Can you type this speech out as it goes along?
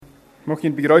möchte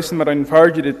ihn begrüßen mit einem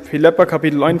Vers, in Philipper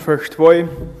Kapitel 1, Vers 2.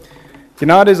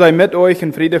 Gnade sei mit euch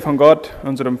und Friede von Gott,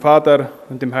 unserem Vater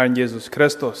und dem Herrn Jesus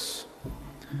Christus.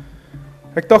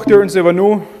 Ich dachte uns aber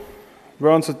nur, wie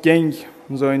uns das ging,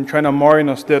 so ein schöner Morgen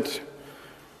aus das,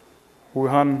 wo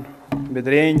wir haben mit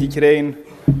Regen gekriegt,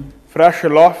 frische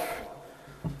Luft.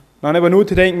 Dann aber nur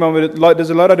zu denken, wenn wir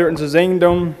diese Leute dort zu singen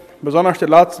tun, besonders die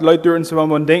letzten Leute dort, wenn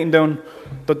wir denken tun,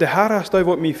 dass der Herr ist da,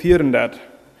 was mich führen wird.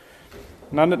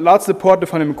 Und dann die letzte Porte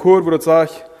von dem Chor, wo das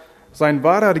sagt, sein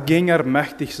wahrer Gänger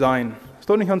mächtig sein. Es ist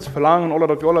doch nicht uns verlangen, alle,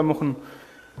 dass wir alle machen,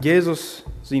 Jesus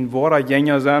sein wahrer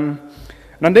Gänger sein. Und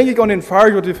dann denke ich an den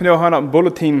Vers, was wir von Johannes im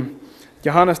Bulletin,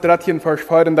 Johannes 13, Vers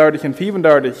 34 und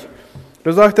 35.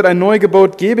 Da sagt er, ein neues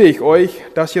Gebot gebe ich euch,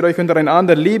 dass ihr euch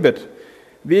untereinander liebet.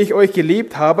 Wie ich euch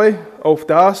geliebt habe, auf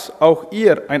das auch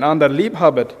ihr einander lieb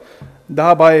habet.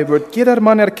 Dabei wird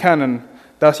jedermann erkennen,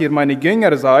 dass ihr meine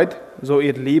Jünger seid, so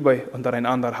ihr Liebe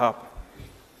untereinander habt.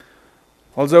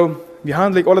 Also, wir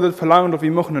haben alle das Verlangen, dass wir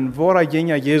machen ein wahrer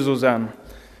Jünger Jesus sein.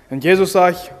 Und Jesus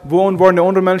sagt, wo und wollen die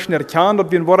anderen Menschen erkennen,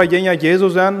 dass wir ein wahrer Jünger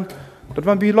Jesus sind, dass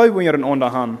wenn wir Leute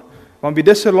untereinander haben. Wenn wir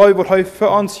diese Leute, die er für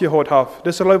uns gehabt hat,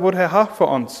 diese Leute, die er hat für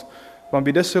uns, wenn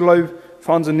wir diese Leute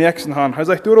für unsere Nächsten haben. Er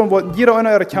sagt, darum wird jeder einer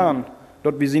erkennen,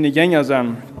 dass wir seine Jünger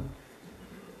sind.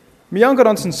 Wir haben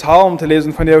uns einen Psalm zu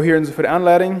lesen, von der hier in der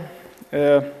Anleitung.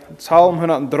 Psalm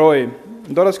 103.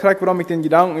 Und dort kriege ich, warum ich den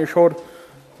Gedanken geschaut,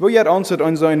 wo ihr uns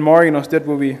an so einen Morgen aus dem,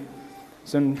 wo wir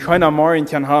so einen schönen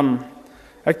Morgen haben.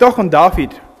 Ich dachte an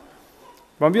David.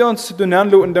 Wenn wir uns den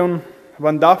anschauen,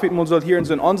 wenn David muss hier in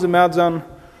so einem Ansemerz sein,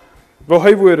 wo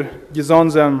er wird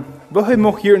gesund sein, wo er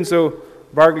muss hier in so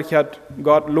wirklich hat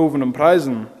Gott loben und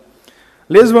preisen.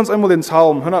 Lesen wir uns einmal den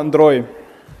Psalm 103.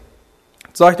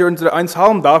 Sagt er uns ein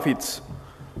Psalm Davids.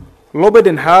 Lobe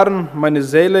den Herrn, meine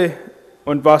Seele,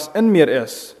 und was in mir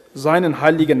ist, seinen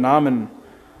heiligen Namen.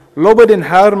 Lobe den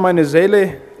Herrn, meine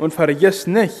Seele, und vergiss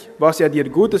nicht, was er dir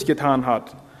Gutes getan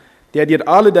hat, der dir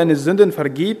alle deine Sünden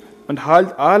vergibt und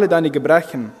heilt alle deine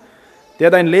Gebrechen,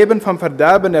 der dein Leben vom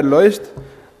Verderben erlöst,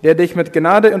 der dich mit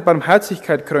Gnade und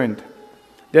Barmherzigkeit krönt,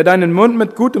 der deinen Mund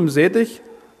mit Gutem sättigt,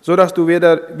 so dass du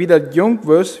wieder jung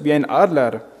wirst wie ein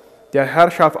Adler. Der Herr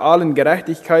schafft allen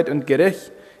Gerechtigkeit und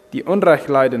Gericht, die Unrecht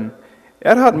leiden.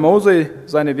 Er hat Mose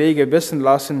seine Wege wissen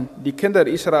lassen, die Kinder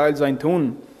Israel sein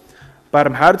Tun.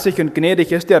 Barmherzig und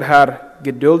gnädig ist der Herr,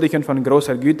 geduldig und von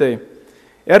großer Güte.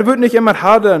 Er wird nicht immer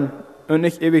hadern und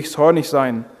nicht ewig zornig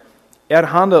sein.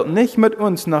 Er handelt nicht mit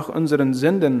uns nach unseren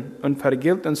Sünden und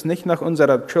vergilt uns nicht nach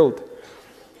unserer Schuld.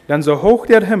 Denn so hoch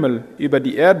der Himmel über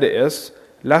die Erde ist,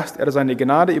 lässt er seine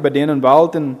Gnade über denen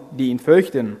walten, die ihn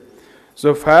fürchten.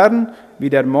 So fern wie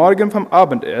der Morgen vom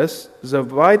Abend ist,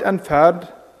 so weit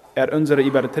entfernt er unsere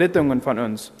Übertretungen von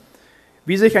uns.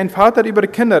 Wie sich ein Vater über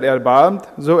Kinder erbarmt,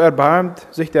 so erbarmt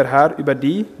sich der Herr über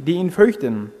die, die ihn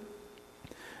fürchten.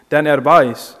 Denn er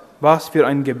weiß, was für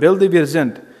ein Gebilde wir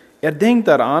sind. Er denkt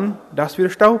daran, dass wir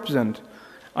Staub sind.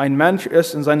 Ein Mensch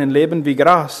ist in seinem Leben wie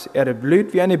Gras, er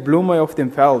blüht wie eine Blume auf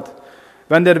dem Feld.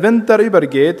 Wenn der Wind darüber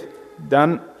geht,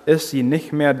 dann ist sie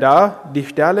nicht mehr da, die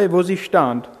Stelle, wo sie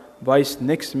stand, weiß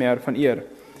nichts mehr von ihr.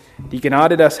 Die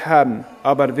Gnade des Herrn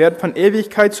aber wird von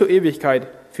Ewigkeit zu Ewigkeit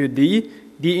für die,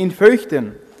 die ihn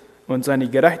fürchten, und seine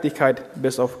Gerechtigkeit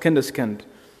bis auf Kindeskind.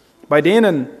 Bei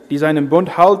denen, die seinen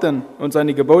Bund halten und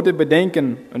seine Gebote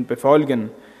bedenken und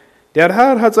befolgen. Der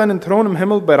Herr hat seinen Thron im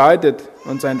Himmel bereitet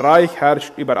und sein Reich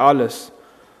herrscht über alles.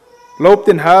 Lobt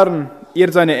den Herrn,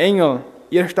 ihr seine Engel,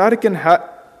 ihr starken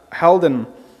Helden,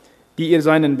 die ihr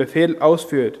seinen Befehl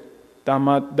ausführt,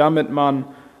 damit man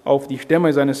auf die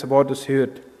Stimme seines Wortes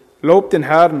hört. Lobt den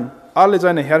Herrn, alle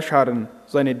seine Herrscharen,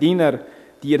 seine Diener,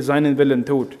 die ihr seinen Willen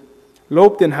tut.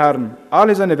 Lobt den Herrn,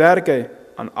 alle seine Werke,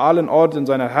 an allen Orten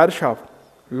seiner Herrschaft.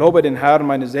 Lobe den Herrn,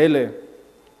 meine Seele.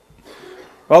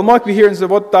 Weil mag wir hier in so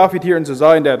Wort David hier in so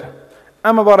sagen, dass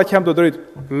einmal war ich da drin,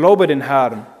 lobe den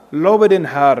Herrn, lobe den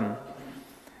Herrn.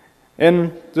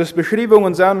 Und das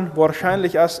Beschreibungen sind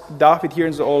wahrscheinlich, als David hier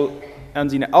in so an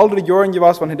seine älteren Jahren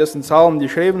gewesen, wenn er diesen Psalm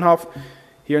geschrieben hat,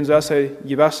 hier in so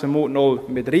gewisse Mut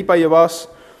mit Ripa gewesen.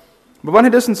 Aber wenn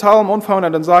er diesen Psalm anfängt,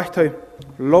 dann sagt er,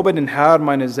 lobe den Herrn,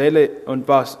 meine Seele, und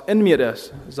was in mir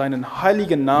ist, seinen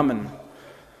heiligen Namen.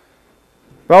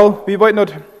 Weil, wir wissen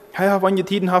nicht, wenn die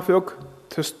Tiden haben wir auch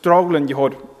zu strugglen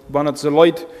gehabt, wenn es so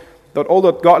Leute, dass all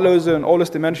das Gottlose und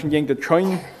alles die Menschen gegen das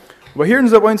scheinen. Aber hier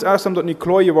sind uns erst einmal nicht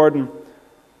klar geworden,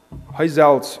 er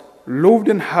selbst, lob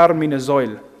den Herrn, meine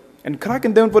Seele. Und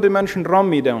kriegen dann, wo die Menschen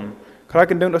rammen dann.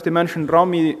 Kriegen dann, dass die Menschen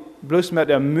rammen, bloß mit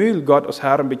der Mühe Gott als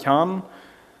Herrn bekennen,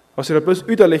 was sie das bloß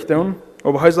üterlich tun.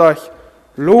 Aber er sagt,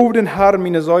 lob den Herrn,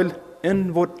 meine Seele,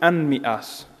 in was an mir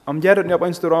ist. Am Jahre nicht auf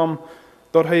uns darum,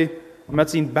 dass er mit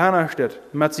seinen Beinen steht,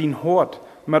 mit seinem Hort,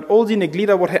 mit all seinen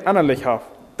Gliedern, was er innerlich hat.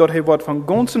 Dort er wird von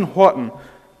ganzen Horten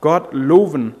Gott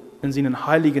loben in seinen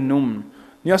heiligen Namen.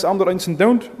 Nicht als andere eins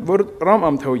tun, wird Raum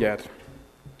am Tau geht.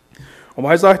 Und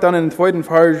er sagt dann in dem zweiten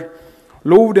Vers,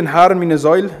 lobe den Herrn meine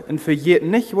Seele und vergeht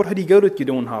nicht, was er die Gutes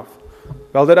getan hat.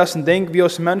 Weil das ist ein Ding, wir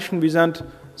als Menschen, wir sind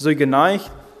so geneigt,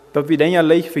 dass wir Dinge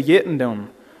leicht vergeten tun.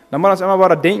 Dann muss uns immer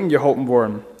wieder Denken geholfen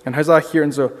worden. Und er sagt hier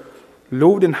und so,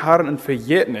 lobe den Herrn und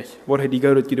vergeht nicht, was er die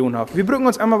Gutes getan hat. Wir brauchen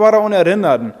uns immer wieder daran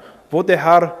erinnern, was der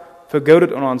Herr für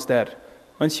Gutes an uns tut.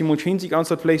 Manche Menschen sich an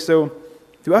vielleicht so,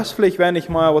 du hast vielleicht wenig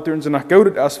mal, was du uns nach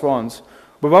Gutes ist für uns.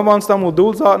 Aber wenn wir uns dann mal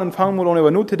durchsagen und fangen mal an,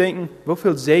 über nur zu denken, wie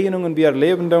viele Segnungen wir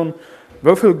erleben tun,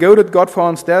 wie viel Gutes Gott für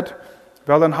uns tut,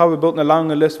 weil dann haben wir bald eine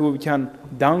lange Liste, wo wir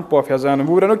dankbar für sein und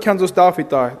wo wir dann auch können, so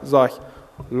David da sagt,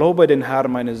 lobe den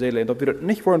Herrn meine Seele, dass wir das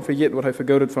nicht wollen vergessen, was er für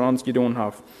Gutes für uns getan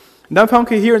hat. Und dann fangen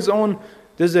wir hier uns an,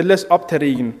 diese Liste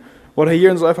abzuregen, wo er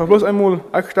hier uns einfach bloß einmal,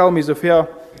 ich stelle mich so vor,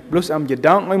 bloß am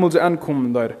Gedanken einmal so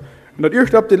ankommen dort. Und das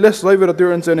erste auf der Liste, so wie das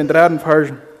uns in den 3.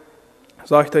 Vers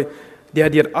sagt er, der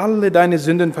dir alle deine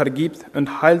Sünden vergibt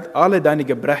und heilt alle deine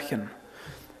Gebrechen.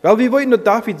 Weil wir wollten, dass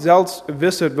David selbst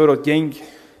wissen, wo das ging,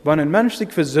 wenn ein Mensch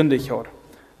sich versündigt hat.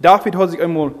 David hat sich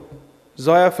einmal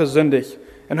sehr versündigt.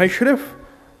 Und er schrieb,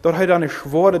 dass er eine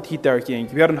schwere Zeit da ging,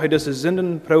 während er diese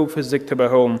Sündenprobe für sich zu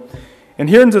behalten. Und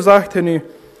hier sagt er,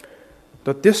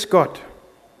 dass das Gott,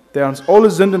 der uns alle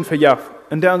Sünden vergibt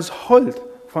und der uns heilt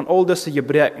von all diesen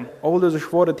Gebrechen, all diese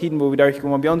schweren Zeiten, wo wir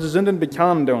durchkommen, wir unsere Sünden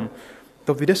bekennen tun,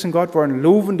 dass wir diesen Gott wollen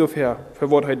loben dafür, für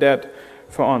was er tut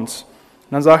für uns.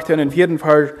 Und dann sagt er in den 4.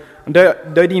 Vers, und der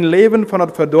dein Leben von der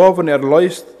Verdorben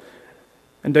erlöst,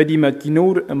 und der die mit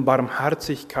Gnade und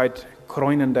Barmherzigkeit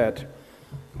krönen tut.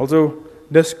 Also,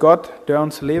 das Gott, der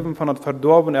uns Leben von der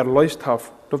Verdorben erlöst hat,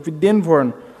 dass wir den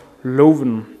wollen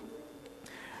loben.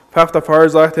 5.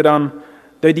 Vers sagt er dann,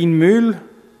 der den Müll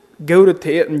gute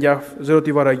Täten ja, so dass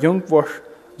die war jung war,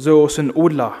 so als ein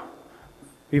Adler.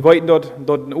 Wir wollten dort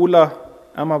ein Adler,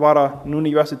 einmal war er nun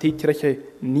die Universität, krieg er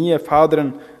nie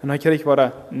Vater, und er krieg war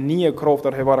er nie Kraft,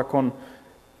 dass er war kon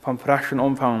vom frischen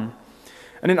Umfang.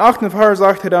 In den 8. Vers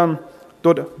sagt er dann,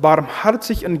 dort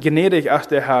barmherzig und gnädig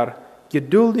ist der Herr,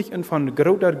 geduldig und von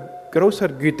großer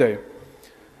Güte.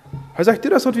 Er sagt,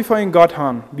 das ist, was wir für einen Gott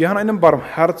haben. Wir haben einen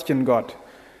barmherzigen Gott.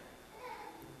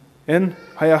 Und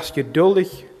er ist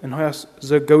geduldig und er ist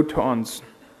so gut zu uns.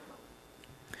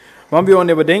 Wenn wir uns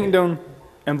überdenken,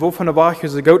 und wovon der Wahrheit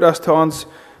so gut ist zu uns,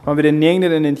 wenn wir den 9.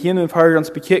 und den 10. Vers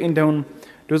uns bekehren tun,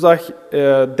 du sagst,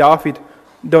 David,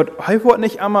 dort, er wird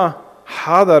nicht immer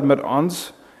hadern mit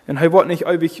uns und er wird nicht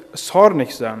ewig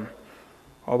zornig sein.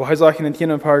 Aber er sagt in den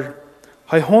 10. Vers,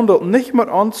 er handelt nicht mit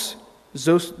uns,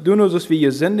 so wie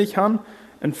wir sündig haben,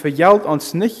 und vergällt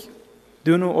uns nicht,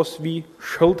 als wir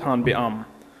Schuld haben bei ihm.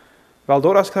 Weil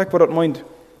dort ist gleich, was das meint,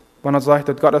 wenn er sagt,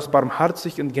 dass Gott ist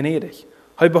barmherzig und gnädig.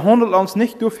 Er behandelt uns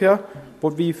nicht dafür,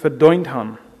 was wir verdient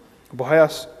haben, aber er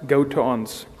ist gut zu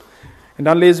uns. Und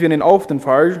dann lesen wir in den 11.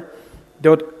 Vers,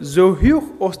 dort so hoch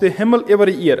aus der Himmel über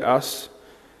die Erde ist,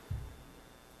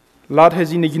 laat er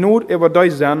seine Gnade über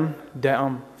die sein, der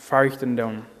am fürchten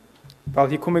tun. Weil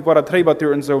hier komme ich bei der Treiber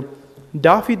und so,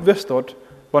 David wusste dort,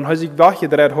 wenn er sich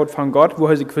weggedreht hat von Gott, wo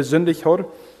er sich versündigt hat,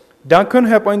 dann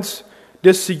kann er uns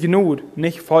diese Gnade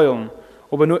nicht feilen.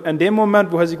 Aber nur in dem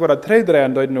Moment, wo er sich wieder dreht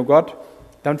dort nur Gott,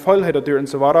 dann feilt er dort und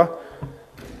so weiter,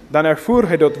 dann erfuhr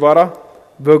er dort weiter,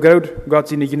 wo Gott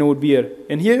seine Gnade wird.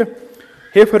 Und hier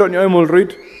heeft er dort einmal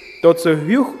rüht, dat so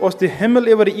hoch aus dem Himmel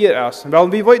über die Erde ist.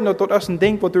 Weil wir wissen, dass das ein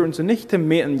Ding, was uns nicht zu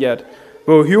messen geht,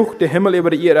 wo hoch der Himmel über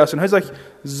die Erde ist. Und er sagt,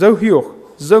 so hoch,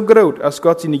 so groß, als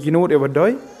Gott seine Gnade über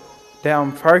die, der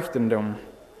am fürchten tun.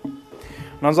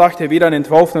 Und dann sagt er wieder in den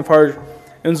 12. Vers,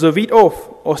 und so weit auf,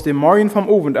 aus dem Morgen vom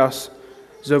Abend ist,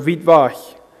 so weit wach,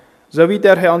 so weit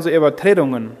der Herr unsere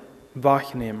Übertretungen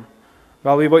wahrnehmen.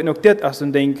 Weil wir wollen auch das als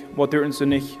ein Ding, was uns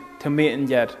nicht zu messen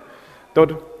geht.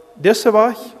 Dort, diese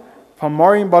wach, vom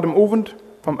Morgen bei dem Abend,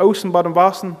 vom Außen bei dem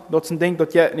Wasser, das ist ein Ding, das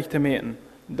geht nicht zu messen.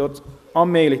 Das ist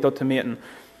unmöglich, das zu messen.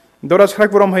 Und das ist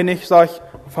gleich, warum er nicht sagt,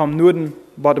 vom Norden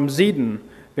bei dem Süden,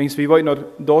 wenn wir wollen,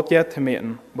 dort geht zu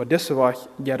messen. Aber diese wach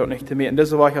geht dort nicht zu messen.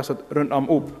 Diese wach ist rundum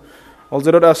ab. Also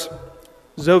das ist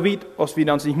so weit, als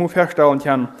wir uns nicht mehr vorstellen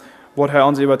können, wo er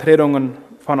unsere Übertretungen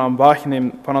von uns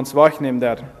wahrnehmen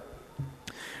wird. Und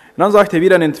dann sagt er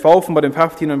wieder in den 12. bei dem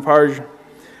 15. Vers,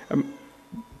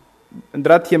 in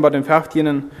 13. bei dem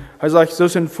 15. Er sagt, so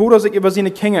sind Vater sich über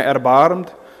seine Kinder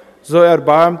erbarmt, so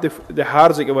erbarmt der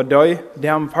Herr sich über die, die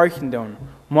am Fürchten tun.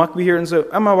 Mag wir hier so,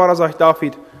 immer war sagt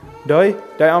David,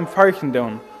 die am Fürchten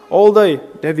tun. All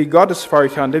die wie Gottes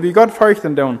fürchten, die wie Gott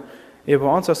fürchten tun.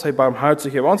 Über uns ist er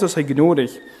barmherzig, über uns ist er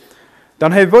gnädig.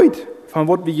 dann er weit von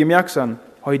was wir gemerkt sind.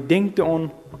 Er denkt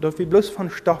an, dass wir bloß von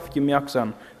Stoff gemerkt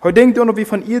sind. Er denkt an, dass wir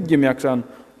von ihr gemerkt sind,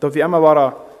 dass wir immer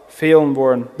weiter fehlen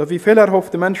wollen, dass wir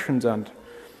fehlerhafte Menschen sind.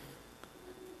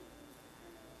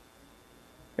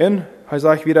 Und er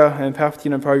sagt wieder in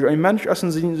 15. Vers, ein Mensch ist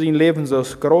in seinem Leben so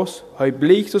groß, er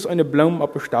bleicht so eine Blume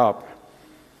auf den Stab.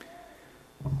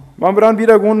 Wenn wir dann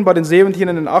wieder gehen bei den 17.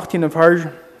 und 18. Vers,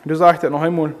 da sagt er noch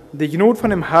einmal, die Gnade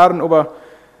von dem Herrn, aber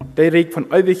der regt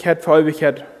von Ewigkeit für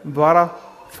Ewigkeit, war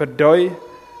für die,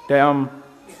 der am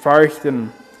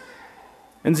fürchten.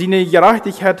 In seine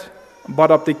Gerechtigkeit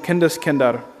bat ab die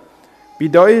Kindeskinder, wie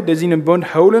die seinen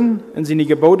Bund holen, in seine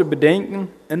Gebote bedenken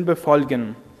und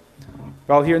befolgen.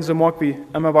 Weil hier in so Mark wie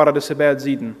immer war das Sabbat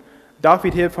sieden.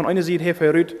 David hier von einer Seite her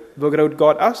verrät, wo groß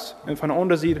Gott ist, und von der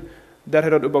anderen Seite, der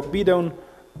hat das auch bieten,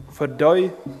 für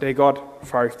die Gott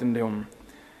fürchten tun.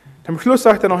 Zum Schluss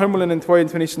sagt er noch einmal in den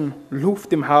 22. Lob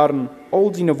dem Herrn,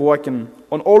 all seine Worten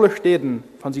und alle Städten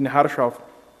von seiner Herrschaft.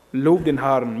 Lob den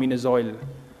Herrn, meine Säule.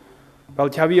 Weil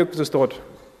ich habe auch das dort,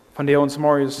 von der uns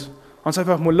morgens uns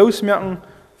einfach mal losmerken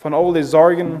von all den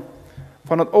Sorgen,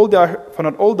 von das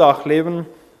Alldachleben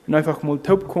und einfach mal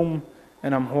taub kommen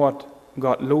und am Hort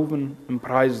Gott loben und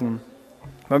preisen.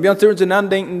 Wenn wir uns darüber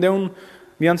andenken tun,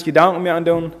 wir uns Gedanken mehr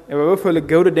tun, über wie viele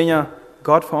gute Dinge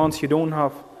Gott für uns getan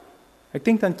hat, ich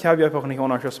denke, dann können wir einfach nicht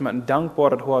anders, als mit einem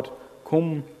dankbaren Hort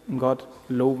kommen und Gott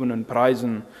loben und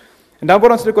preisen. Und dann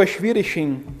wird uns wirklich schwierig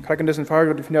sein, ich in diesen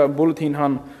Fall, die wir im Bulletin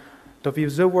haben, dass wir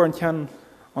so wollen können,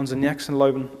 unseren nächsten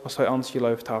Leben, was er uns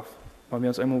geläuft hat. Weil wir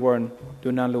uns immer wollen,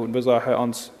 durcheinander, was er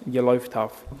uns geläuft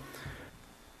hat.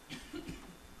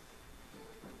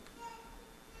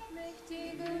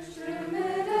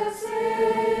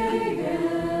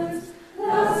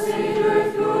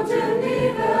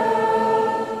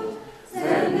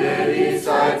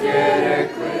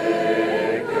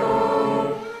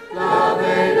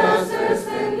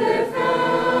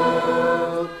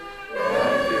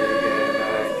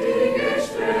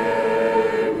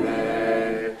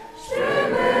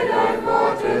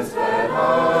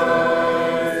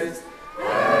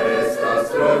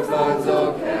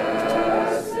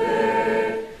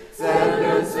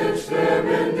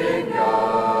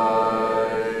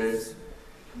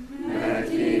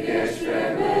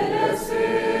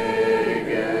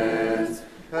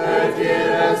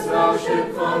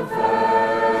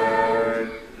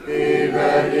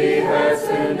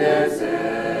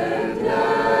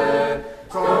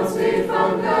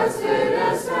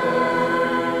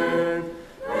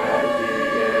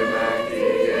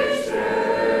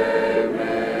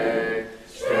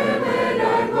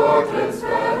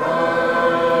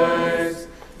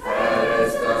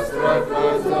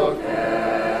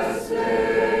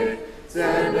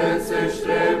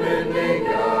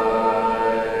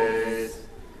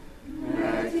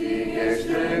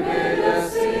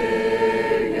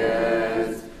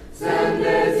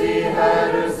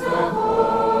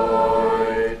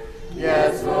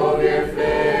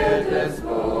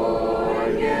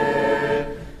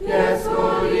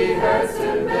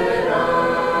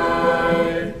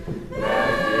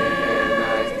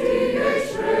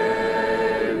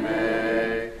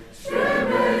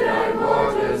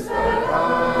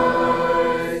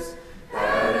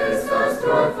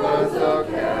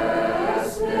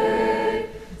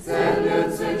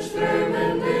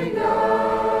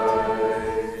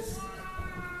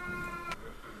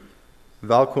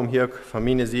 Welkom hier van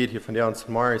mijn zijde, hier van de ons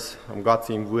Mars, om God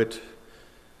zijn woord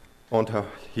aan te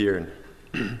horen.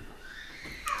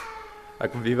 We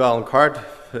willen een kaart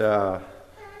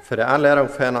voor de aanleiding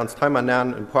van ons thema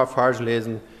nemen, een paar versen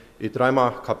lezen uit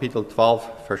Römer kapitel 12,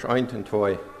 vers 1 en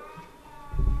 2.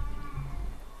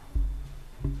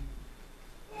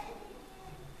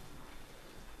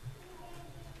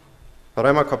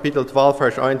 Römer kapitel 12,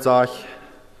 vers 1 sagt,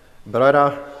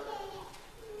 Brüder,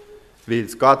 weil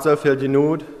Gott so viel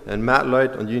Genut und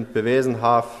Mitleid und Jünd bewiesen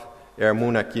hat,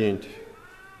 ermutigt Jünd.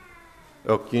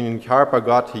 Auch Jünd Körper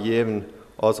Gott gegeben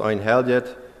als ein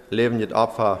heiliges, lebendes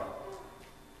Opfer,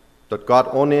 das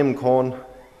Gott annehmen kann,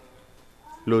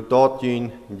 laut dort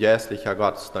Jünd jährlicher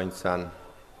Gottesdienst sein.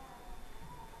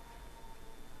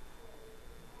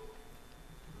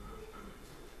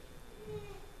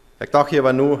 Ich dachte hier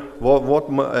aber nur,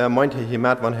 was meint er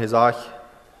hiermit, wenn er sagt,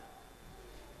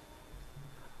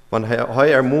 wenn er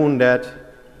ermutigt,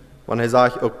 wenn er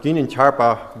sagt, auch keinen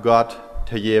Körper Gott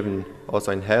zu geben als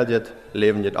ein heiliges,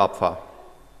 lebendes Opfer.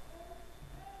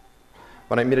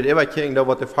 Wenn ich mir das überkriege, da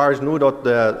was der Vers nur dort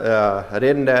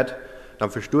reden hat,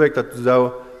 dann verstehe ich das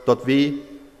so, dass wir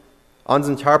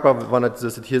unseren Körper, wenn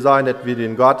es hier sagen, dass wir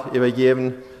den Gott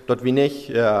übergeben, dass wir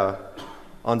nicht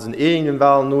an seinen eigenen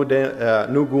Willen nur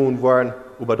gehen wollen,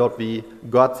 aber dort wie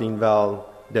Gott sein Willen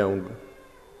tun.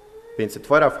 Wenn es der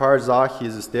zweite Vers sagt,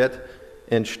 ist es das,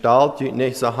 en stellt je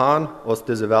nicht so an, als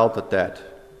diese Welt das.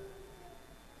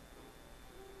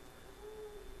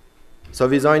 So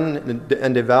wir sind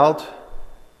in der Welt,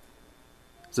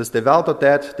 es ist die Welt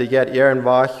das, die geht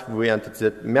irgendwas, wo ihr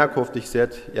merkhaftig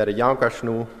seid, ihre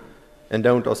Jankerschnu, und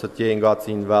dann, als es gegen Gott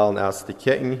sein Willen erst die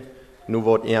Kirchen, nur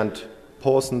wird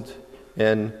passend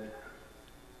en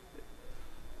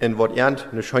wat ernt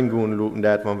eine Schöngun luten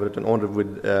dat, man wird ein andere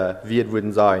wird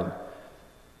würden sein.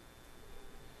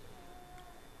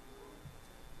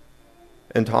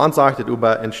 Und Hans sagt es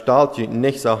über entstellt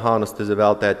nicht so han aus dieser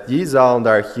Welt, dass die sollen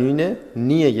durch jene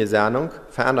nie Gesinnung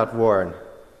verändert werden.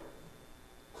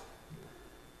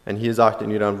 Und hier sagt er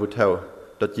nur dann wozu,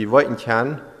 dass die weiten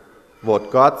kann, was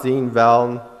Gott sehen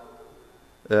wollen,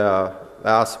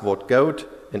 was gut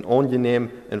und angenehm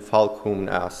und vollkommen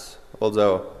ist.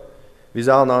 Also, wir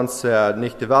sollen uns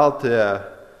nicht die Welt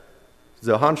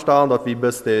so anstellen, dass wir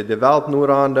bis die Welt nur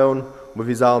andauern, aber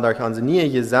wir sollen durch unsere neue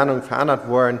Gesinnung verändert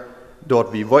werden,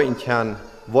 dort wir wollen können,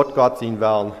 was Gott sehen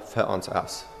will für uns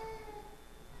ist.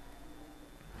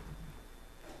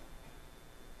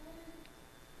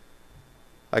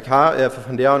 Ich habe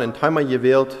von der ein Thema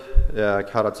gewählt,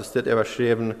 ich habe das jetzt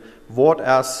überschrieben,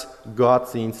 was ist Gott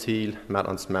sein Ziel mit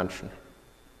uns Menschen?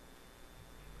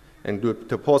 Und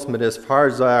durch Post mit das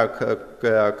Vers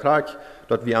krieg,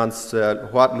 dass wir uns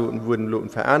Hortluten würden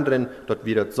verändern, dass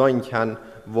wir das sein können,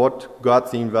 was Gott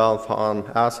sein will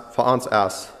für uns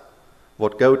ist,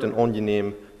 was gut und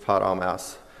angenehm für uns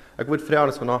ist. Ich würde fragen,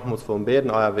 dass wir nochmals von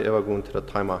beten, aber wir übergehen zu dem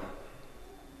Thema.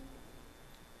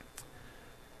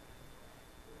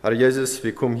 Herr Jesus,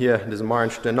 wir kommen hier in diesem Morgen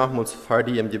nochmals vor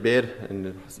dir im Gebet.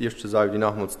 Und das erste sagen wir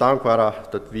nochmals dankbar,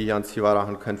 dass wir uns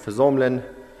hier können versammeln,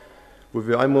 wo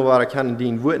wir einmal können,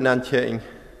 die Worten ankehren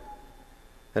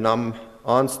und um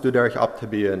uns dadurch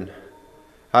abzubilden.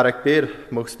 Herr, ich bete,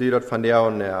 möchtest du dort von dir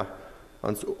und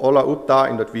uns alle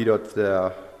aufdagen, dass wir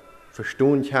dort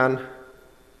verstehen können,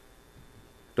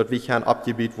 dass wir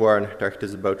abgebildet werden durch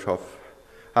diese Botschaft.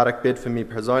 Herr, ich bete für mich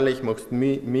persönlich, möchtest du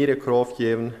mir die Kraft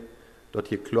geben, dort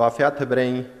hier klar fertig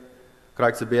bringen.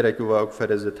 Kriegst du bete ich auch für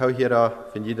diese Tauhierer,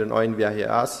 für jeden einen, wer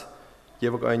hier ist.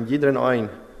 Gib auch jeden ein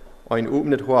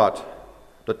offenes Wort,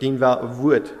 dass dein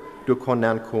Wort durch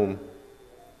kann kommen,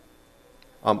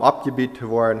 um abgebiet zu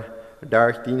werden,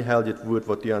 durch dein heiliges Wort,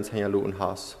 was du uns hergelassen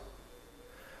hast.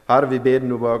 Herr, wir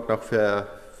beten aber auch noch für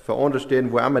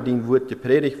Unterstehen, wo immer dein Wort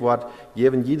gepredigt wird,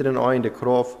 geben jeden einen die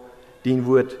Kraft, dein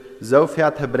Wort so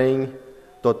fertig bringen,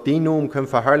 dass die Namen können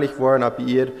verherrlicht werden ab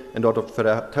ihr und dort für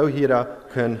die Tauhierer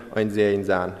können ein Segen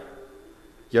sein.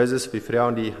 Jesus, wir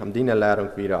freuen dich an deiner Lehrung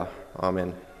wieder.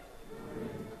 Amen.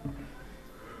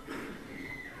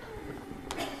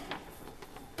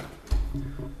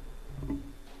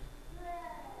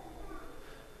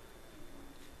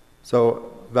 So,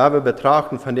 wenn wir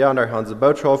betrachten von der durch unsere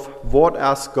Botschaft,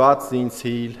 was ist Gott sein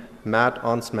Ziel mit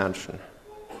uns Menschen?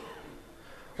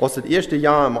 Als das erste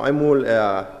Jahr einmal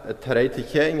die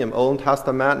Kirche im Alten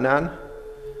Testament nennen,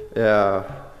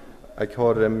 ich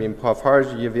habe mir ein paar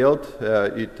Verse gewählt,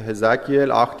 aus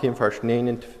Hesekiel 18, Vers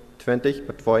 29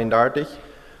 bis 32,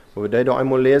 wo wir da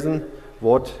einmal lesen,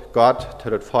 was Gott zu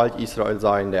dem Volk Israel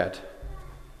sein wird.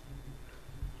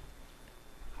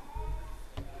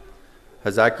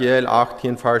 Hesekiel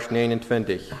 18, Vers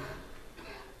 29.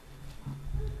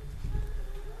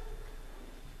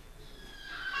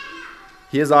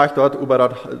 Hier sagt dort über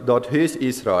das Haus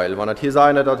Israel. Wenn hier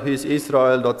sagt, das Haus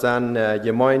Israel, dort sind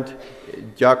gemeint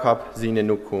Jakob seine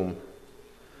Nachkommen.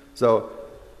 So,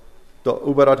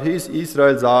 über das Haus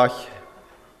Israel sagt,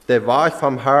 der Weg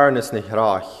vom Herrn ist nicht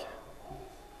reich.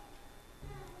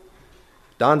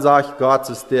 Dann sagt Gott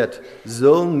zu dir,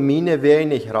 sollen meine Wege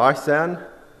nicht reich sein?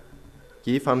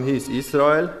 Geh vom Haus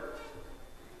Israel.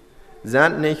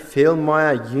 Sind nicht viel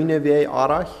mehr jene Wege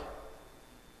reich?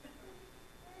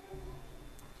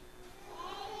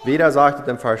 Wieder sagt er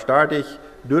im Vers 30,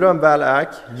 darum will ich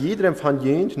jedem von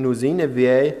ihnen nur seine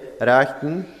Wege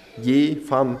rechten, je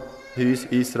vom Haus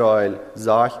Israel,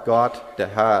 sagt Gott, der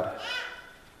Herr.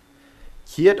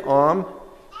 Kehrt um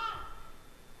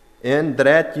und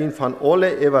dreht ihn von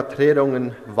allen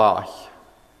Übertretungen weg.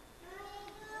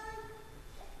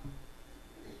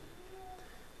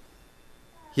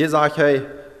 Hier sagt er,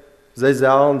 sie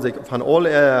sollen sich von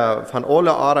allen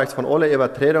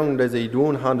Übertretungen, die sie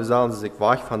tun haben, sollen sie sich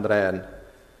weg von drehen.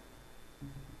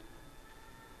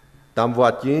 Dann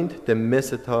wird jemand, der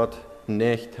Missetat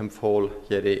nicht im Voll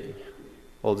gereden.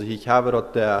 Also ich habe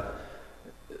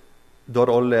dort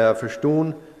alle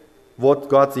verstanden, wat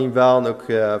Gott zijn willen ook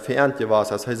verantwoord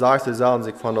was. Als hij zegt, ze zullen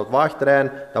zich van dat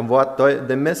wegdrehen, dan wordt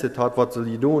de misdaad wat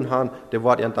ze doen gaan, die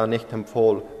wordt ihn dan niet hem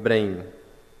volbrengen.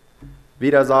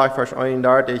 Wieder sagt Vers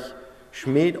 31,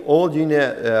 schmied all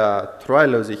jene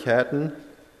Treulosigkeiten,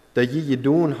 die je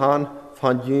gedaan haben,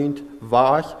 van jent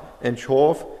weg en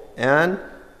schoof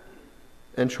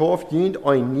jent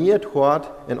een niet hart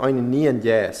en een niet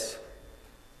jes.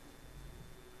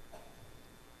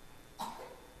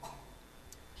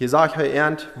 Hier sagt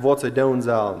hij wat ze doen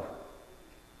sollen.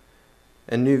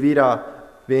 En nu wieder,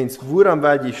 wens woran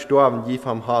will je sterben, je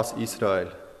vom Haus Israel.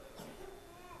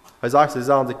 Hij sagt, sie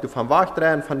sollen sich davon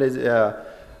wegdrehen,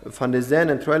 von der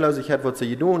Sinn und Treulosigkeit, was sie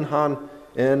getan haben,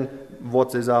 und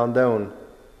was sie sollen tun.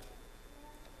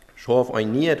 Schaf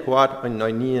ein niet hart und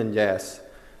ein niet jes.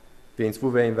 Wens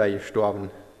wo werden wir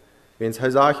gestorben. Wens hij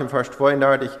sagt in Vers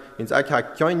 32, wens ich habe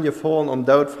kein gefallen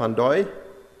Tod von dir,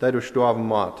 der du sterben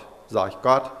musst, sagt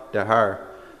Gott, der Herr.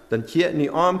 Dann kehrt nie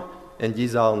und die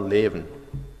sollen leben.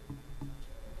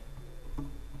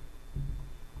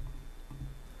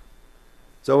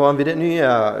 So, wenn wir das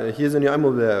nu, hier sind ja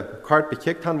einmal die Karte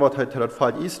bekickt haben, was heute das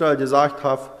Volk Israel gesagt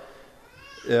hat,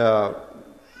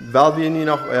 weil wir nu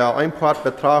noch ein Part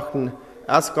betrachten,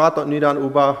 erst Gott und nu dann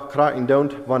über Kraken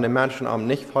tun, wenn die Menschen am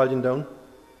nicht folgen tun.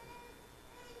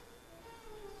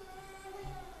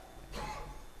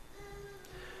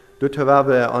 Dort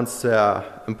werden wir uns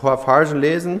ein paar Versen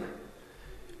lesen,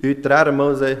 aus 3.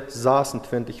 Mose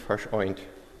 26, Vers 1.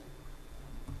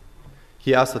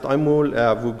 Hier ist es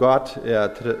einmal, wo Gott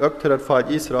auch zu das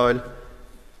Volk Israel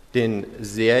den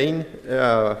Segen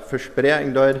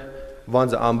versprechen dort, wenn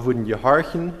sie am würden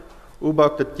gehorchen, aber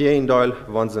auch das Gegenteil,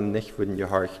 wenn sie nicht würden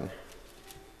gehorchen.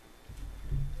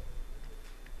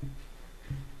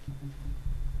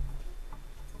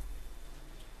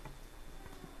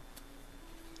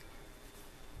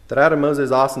 Der Mose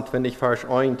 26, Vers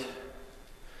 1.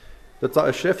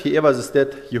 Das Schrift hier, was ist das?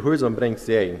 Gehorsam bringt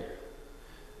Segen.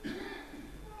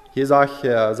 Hier sagt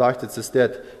es das,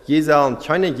 je sollen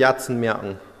keine Jatzen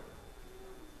merken.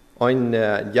 Ein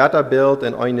Jatterbild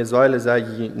und eine Säule soll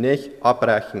je nicht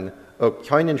abbrechen. Auch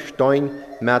keinen Stein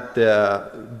mit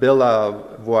der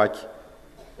Bilderwerk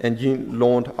in den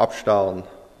Lohn abstellen.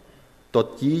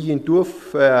 Dort je durch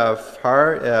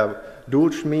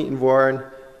durchschmieden worden,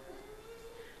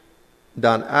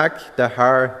 dann auch der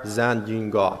Herr sein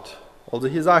jün Gott. Also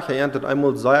hier sagt er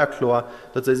einmal sehr klar,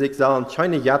 dass sie sich sollen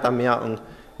keine Jatter merken,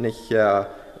 nicht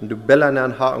die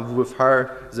Bilder haben, wo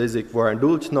sie sich wollen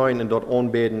durchschneiden und dort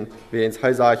anbeten, wie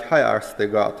er sagt, Herr ist der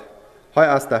Gott.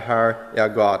 Herr ist der Herr, ihr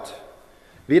Gott.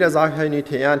 Wieder sagt er nicht,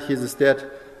 hier ist das,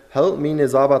 halt meine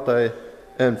Sabbate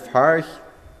und fahre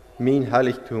mein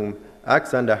Heiligtum,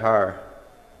 ich bin der Herr.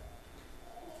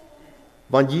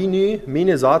 Wenn je nu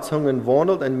meine Satzungen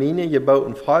wandelt und meine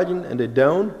Geboten folgen und die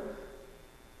tun,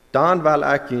 dann will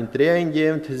ich ihnen Tränen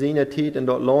geben zu seiner Zeit und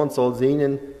dort Land soll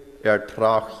seinen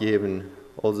Ertrag geben,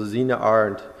 also seine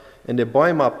Art. Und die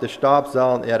Bäume ab der Stab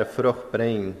sollen ihre Frucht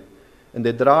bringen. Und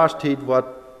die Drahtzeit wird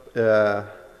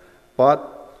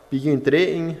beginnt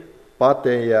Regen,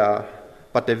 der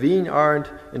Weinart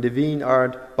und die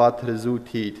Weinart bat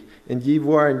Resultat. Und die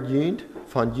waren jünt,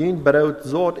 von jünt Brot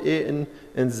so eten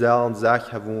und sollen sich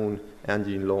wohnen an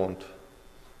den Land.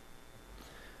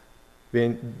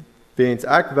 Wenn es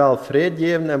auch will Frieden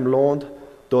geben im Land,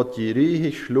 dort die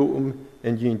Rühe schlucken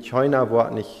und die China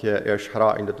wird nicht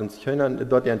erschrecken,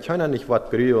 dort die China nicht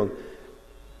wird grüßen.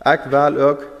 Ich will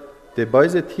auch die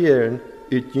bösen Tiere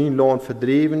aus dem Land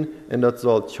verdrehen und dort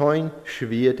soll kein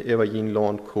Schwert über den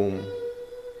Land kommen.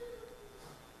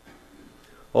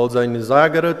 Also eine sehr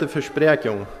große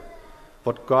Versprechung,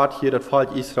 was Gott hier das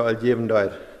Volk Israel geben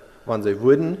wird, wenn sie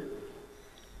würden,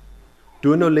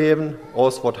 nur leben,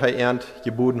 als was er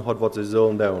geboten hat, was sie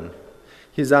sollen tun.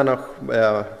 Hier sind noch,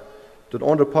 das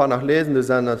andere Part noch lesen, da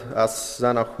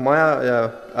sind noch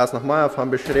mehr von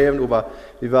beschrieben, aber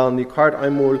wir wollen die Karte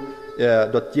einmal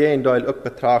dort jeden Teil auch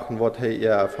betrachten, was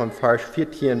er von Vers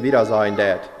 14 wieder sagen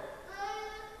wird.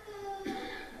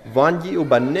 Wenn die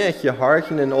über nicht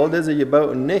gehorchen und all diese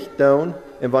Gebote nicht tun,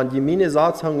 und wenn die meine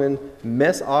Satzungen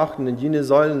missachten und jene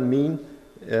sollen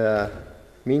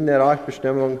meine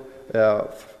Rechtsbestimmung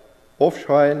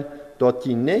aufschreien, dort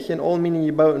die nicht in all meine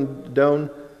Gebote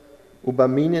tun, über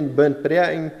meinen Bund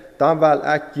brechen, dann will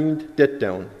ich jene das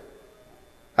tun.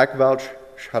 Ich will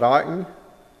schreien,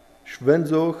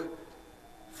 Schwindsucht,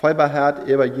 Feuberheit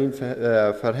über jene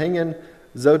verhängen,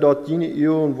 so dass jene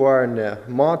Üben waren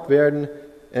Mord werden,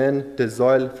 und die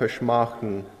Säule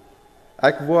verschmachten.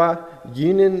 Ich war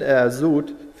jenen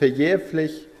Sud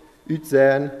verjährlich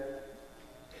aussehen,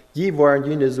 Je waren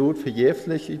jene zoet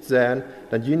verjeflich zijn,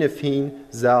 dan jene fien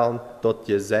zullen dat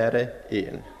je zere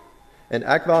een. En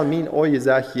ik wil mijn ogen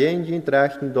zeg, jen jent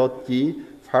rechten dat je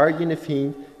voor jene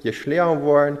fien je schleeren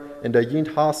worden en dat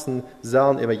jent hassen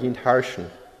zullen über jent herrschen.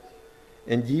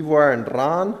 En je waren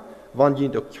dran, wann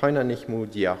jent ook keiner nicht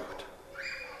moed jacht.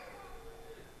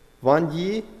 Wann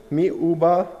je mij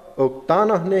über ook dan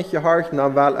nog niet gehorcht,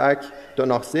 dan wil ik dat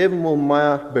nog 7-mal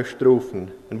meer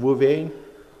bestrafen. En wo wen?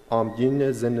 Am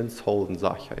jene zindens holden,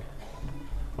 sagt hij.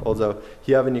 Also,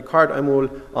 hier haben wir die Karte einmal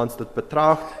uns das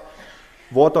betracht.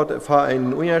 Wat dat voor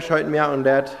een onderscheid merken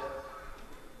dat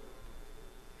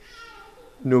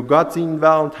nur Gott zien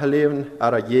willen te leven,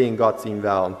 oder jeden Gott zien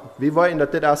willen. Wir wollen, dass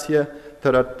das hier,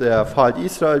 dass der Fall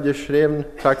Israel geschrieben,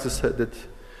 das ist das,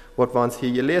 was wir uns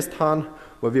hier gelesen haben,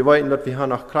 weil wir wollen, dass wir hier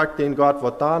noch kriegen den Gott,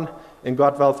 was dann in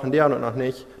Gott will von der und noch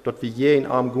nicht, dass wir jeden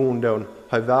Arm gehen tun.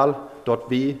 Er will, dass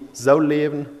wir so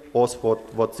leben, als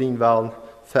was sehen wollen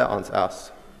für uns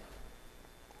ist.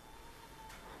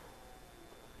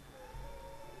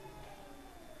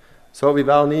 So, wir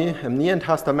wollen nie im Neuen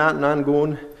Testament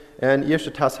angehen, in 1.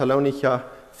 Thessalonicher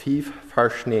 5,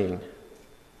 Vers 9.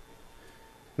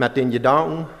 Mit den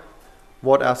Gedanken,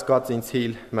 was ist Gott sein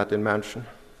Ziel mit den Menschen?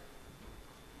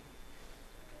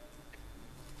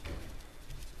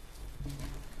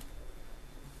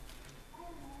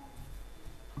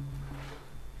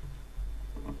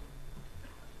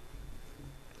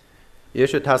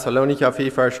 Erste Thessalonicher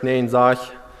 4, Vers 9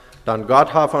 sagt, dann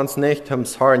Gott hat uns nicht zum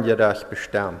Zorngerecht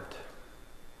bestimmt.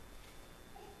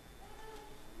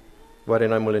 Wollte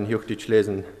ich einmal in Hochdeutsch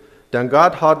lesen. Denn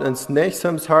Gott hat uns nicht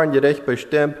zum Zorngerecht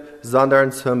bestimmt,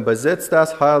 sondern zum Besitz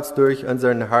des Heils durch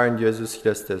unseren Herrn Jesus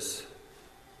Christus.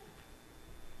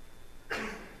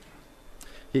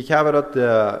 Ich habe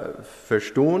das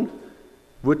verstanden,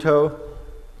 wozu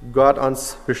Gott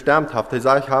uns bestimmt hat. Er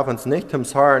sagt, ich habe uns nicht zum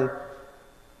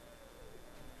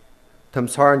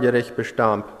Zorngerecht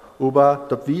bestimmt, aber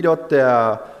dass wir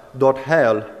dort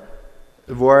Heil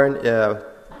wollen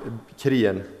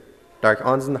kriegen. Durch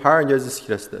unseren Herrn Jesus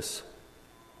Christus.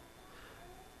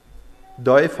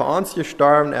 Da er für uns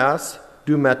gestorben ist,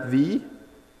 du mit wie,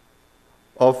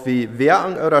 auf wie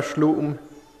Werken oder Schlupen,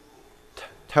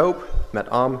 taub mit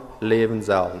ihm leben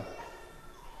sollen.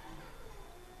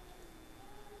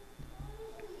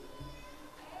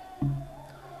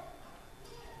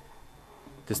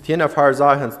 Das Thema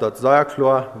sagt uns dort sehr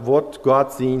klar, was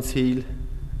Gott sein Ziel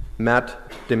mit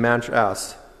dem Mensch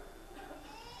ist.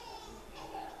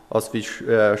 Als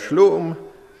wir schlugen,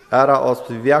 oder als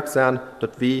wir Werk sind, dass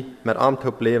wir mit ihm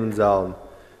leben sollen.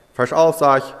 Vers 11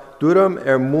 sagt, darum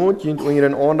ermutigt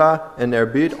unseren anderen und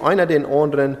erbietet einer den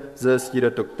anderen, sich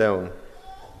jeder zu tun.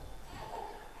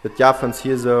 Das gibt uns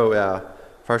hier so,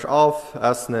 Vers 11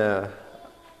 ist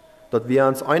dass wir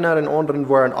uns einer den anderen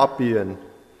wollen abbieten.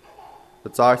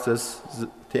 Das sagt es,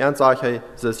 die eine Sache,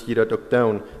 sich jeder zu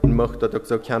tun, und möchte das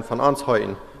so gern von uns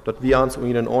halten. Dass wir uns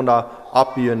untereinander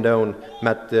abbieten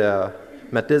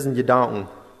mit diesen Gedanken.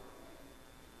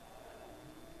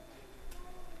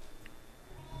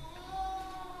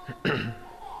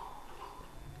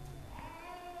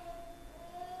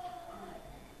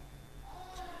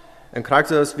 Und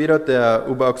kriegst du es wieder,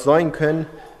 über auch sein können,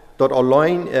 dass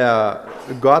allein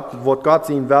was Gott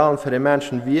sein will für die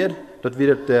Menschen wird, dass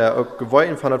wir auch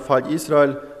gewollt von dem Volk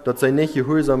Israel, dass sie nicht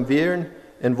gehorsam wären,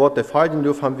 und was der Falschen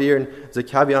davon wären, so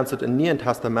können wir uns das im Neuen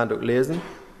Testament auch lesen.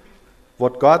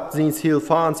 Was Gott sein Ziel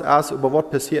für uns ist, aber was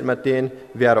passiert mit denen,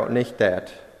 wer dort nicht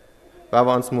tät. Wenn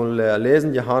wir uns mal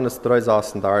lesen, Johannes 3,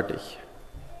 36.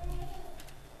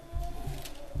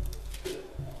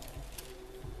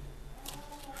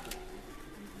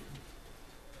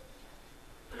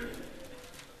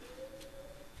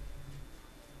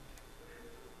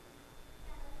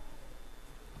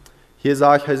 Hier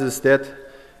sagt Jesus das,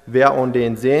 wer an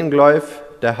den Sehen glaubt,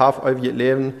 der hat euer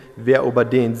Leben, wer über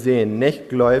den Sehen nicht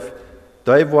glaubt,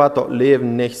 der wird das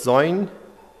Leben nicht sein,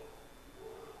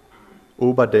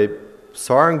 aber der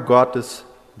Zorn Gottes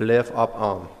bleibt ab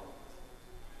ihm.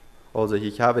 Also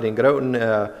ich habe den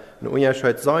großen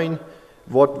Unterschied sein,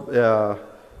 wer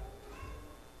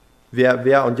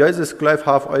an Jesus glaubt,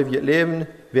 hat euer Leben,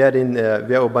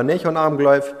 wer aber nicht an ihm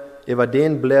glaubt, über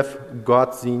den bleibt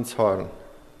Gott sein Zorn.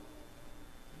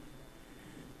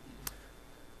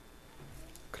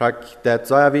 Das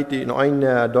sehr wichtig, in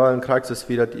einem Dollen kriegt es,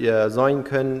 wie das ihr sein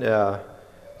könnt, der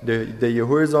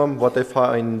Gehorsam, was er für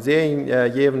einen Segen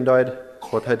geben wird,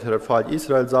 was der Fall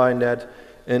Israel sein wird,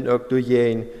 und auch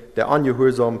derjenige, der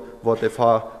Ungehorsam, was er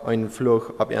für einen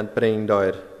Fluch abentbringen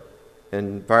wird.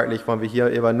 Und wirklich, wenn wir hier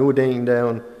über nur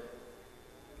denken,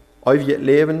 euer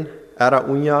Leben er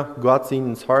unja Gott zien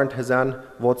ins Horn te zijn,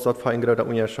 wat dat voor een grote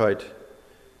onderscheid.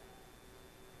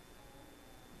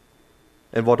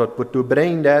 En wat du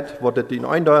brengt dat, wat het in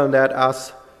eindeulen dat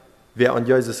is, wer an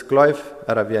Jesus glaubt,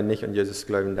 oder wer nicht an Jesus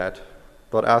glauben dat.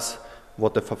 Dat is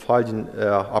wat de vervolgen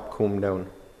abkommen doen.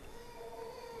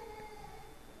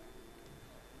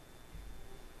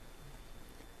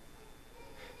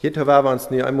 Hier werden wir uns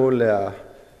nu einmal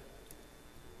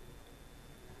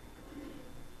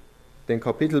den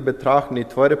Kapitel betrachten, die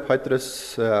 2.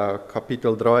 Petrus,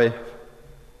 Kapitel 3.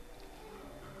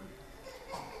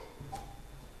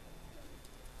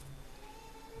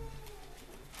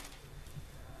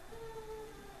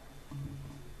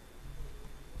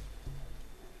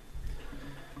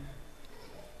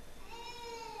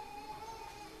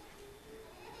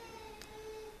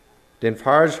 Den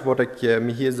Vers, was ich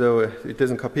mir hier so in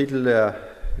diesem Kapitel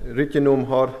mitgenommen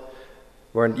habe,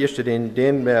 war der erste,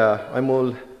 den wir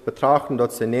einmal betrachten,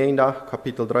 das ist 9,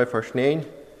 Kapitel 3, Vers 9.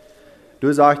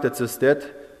 Du sagst, das ist das,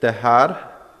 der Herr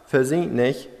versiegt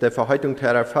nicht, der Verheitung zu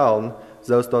erfüllen,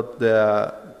 so dass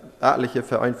der etliche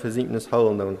für ein Versiegnis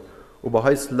holen. Aber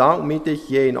heißt langmütig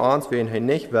jeden eins, wen er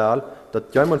nicht will, dass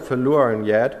jemand verloren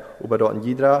geht, aber dass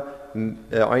jeder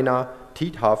einer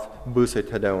Zeit hat, Buße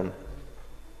zu tun.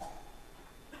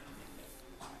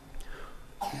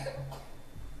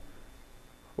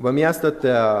 Aber mir ist das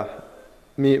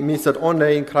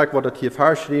online gekriegt, was das hier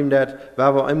verschrieben wird,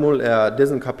 weil wir einmal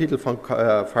diesen Kapitel von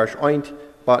Vers 1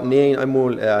 bis 9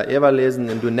 einmal überlesen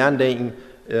und nachdenken,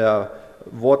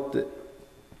 was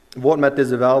mit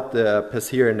dieser Welt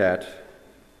passieren wird.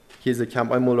 Hier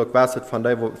kam einmal auch was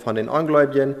von den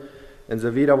Ungläubigen und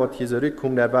so weiter, was hier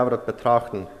zurückkommt, werden wir das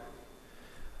betrachten.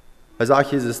 Er sagt,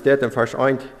 hier ist das in Vers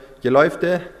 1,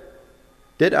 Geliebte,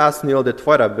 das ist nur der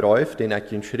zweite Brief, den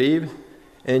ich Ihnen schrieb,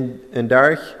 en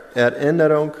durch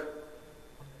Erinnerung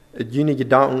jene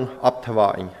Gedanken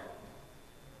abzuwagen.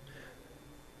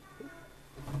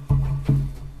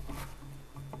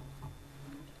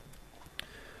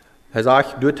 Er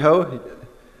sagt,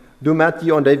 du mit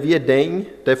die und die wir denken,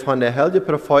 die von der heiligen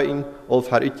Propheten all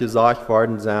vorausgesagt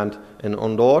worden sind,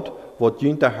 und dort, wo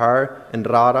der Herr und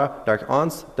Rada durch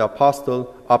uns, der Apostel,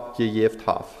 abgegeben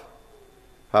hat.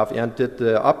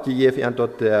 Abgegeben und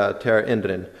dort zu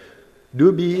erinnern.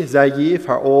 Du bist je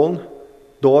voor allen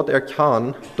dort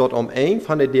erkannt, dort ein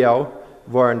von den Dingen,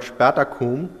 waren später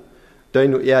kommen, die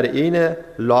nur ihre eine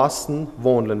Lasten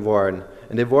wandeln wollen.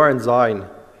 Und die wollen sagen,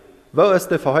 wo ist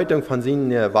die Verheitung von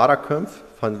seinen Wiederkunft?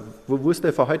 Wo ist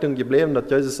die Verheitung geblieben, dass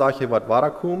Jesus sagt, was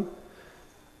wiederkommt?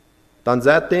 Dann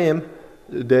seitdem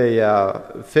die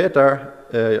Väter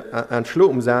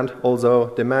entschlossen sind,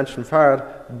 also die Menschen vorher,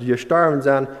 die gestorben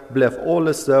sind, bleibt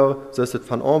alles so, dass es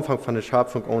von Anfang von der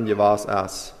Schöpfung an gewesen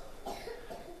ist.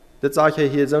 Das sage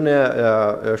ich hier so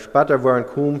eine später wollen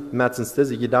kommen, meistens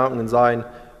diese Gedanken sein,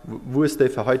 wo ist die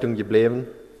Verheitung geblieben?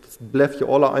 Das bleibt ja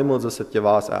alle einmal, so dass es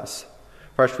gewesen ist.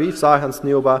 Vers 5 sagt uns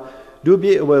nur aber, du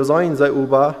bist über sein sei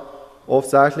über,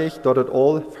 aufsächlich, dass es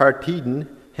all vertiden,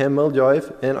 Himmel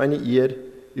jäuf in eine Erde,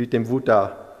 aus dem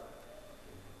Wutter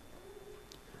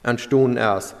entstanden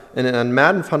ist. Und in einem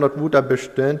Märden von das Wutter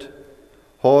bestanden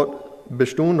hat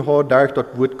durch das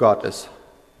Wort Gottes.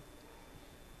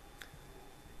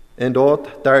 Und dort,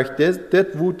 durch das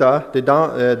Wutter, die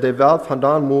Welt von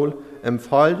damals im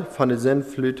Fall von der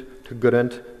Sintflut zu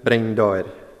Grund bringen dort.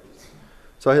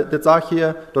 So, das sagt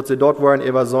hier, dass sie dort wollen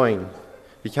über sein.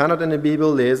 Ich kann das in der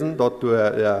Bibel lesen, dort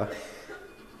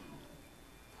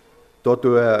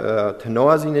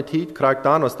Noah seine Zeit kriegt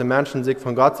dann, dass die Menschen sich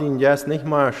von Gott sehen, jetzt nicht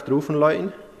mehr strufen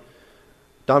leuten,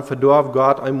 dann verdorf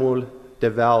Gott einmal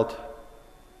die Welt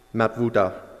mit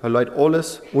Wutter. Er leitet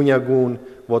alles untergehen,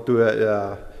 was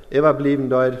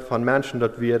überblieben dort von Menschen,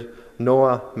 dort wird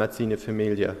Noah mit seiner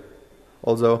Familie.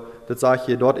 Also, das sage ich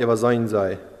hier, dort über sein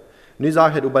sei. Nu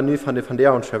sage ich aber nur von der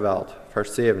verderblichen Welt,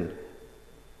 Vers 7.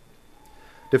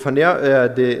 De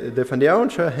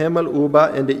verderbliche Himmel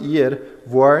über in der Erde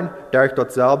waren durch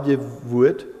dasselbe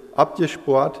Wort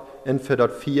abgespart und für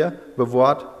das vier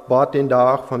bewahrt bald den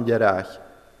Tag vom Gericht.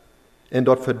 Und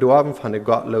dort verdorben von den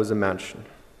gottlosen Menschen.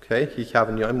 Okay, ich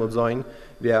habe nicht einmal sagen,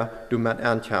 wer du mit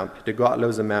ankämpft, die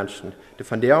gottlosen Menschen. Die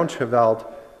verderbliche Welt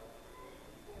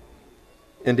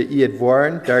in der Erde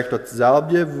waren durch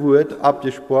dasselbe Wort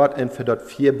abgespart und für das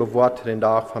vier bewahrt den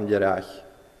Tag vom Gericht.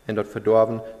 Und dort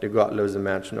verdorben die gottlosen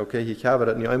Menschen. Okay, ich habe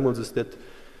das nicht einmal so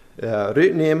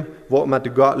rücknehmen, was mit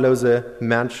den gottlosen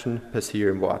Menschen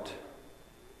passieren wird.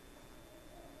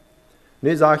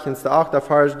 Nun sage ich uns der 8.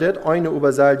 Vers, das eine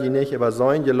übersoll je nicht über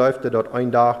sein, je läuft dort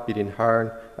ein Tag bei den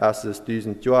Herren, es ist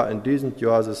 1000 Jahre, und 1000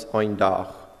 Jahre ist ein Tag.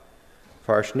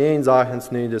 Vers 9 sage ich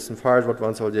uns nun, das ist ein Vers, was wir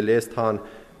uns heute gelesen haben,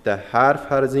 der Herr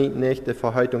versieht nicht die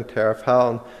Verheitung zu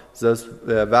erfüllen, das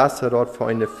Wasser dort für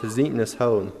eine Versiegnis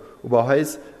holen. Aber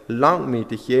heißt,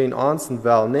 langmütig jeden einzelnen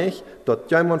will nicht, dass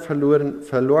jemand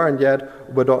verloren wird,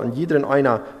 aber dass in jedem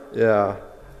einer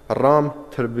Raum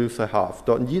zur Buße hat.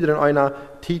 Dass in jedem einer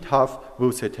Zeit hat,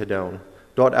 Buße zu tun.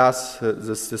 Dort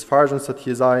ist das Falsche,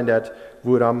 hier sein wird,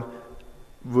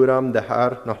 woran der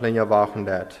Herr noch länger wachen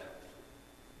wird.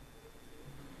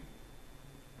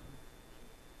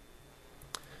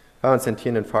 Ja, und sind hier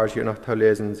in den Vers hier noch zu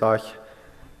lesen, sagt,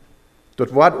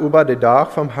 dort wird über den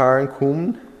Tag vom Herrn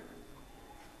kommen,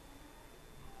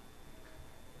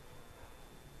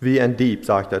 wie ein Dieb,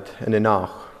 sagt er in der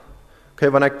Nacht.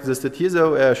 Okay, wenn ich das hier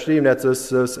so schreibe,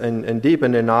 das ist ein Dieb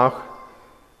in der Nacht,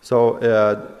 so,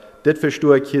 das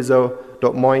verstehe ich hier so,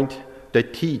 das meint,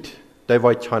 der Tiet, der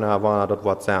weiß keiner, wann das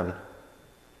wird sein.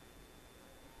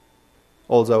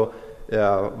 Also,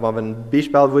 wenn wir ein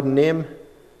Beispiel würden nehmen,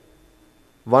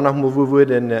 wann wir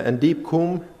würden ein Dieb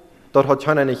kommen, dort hat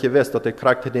keiner nicht gewusst, dass der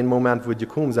kriegt den Moment, wo die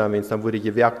kommen sein, wenn es dann würde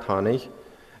gewirkt haben, nicht?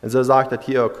 Und so sagt er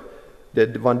hier auch,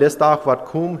 wenn das Tag wird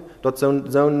kommen, dort so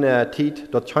eine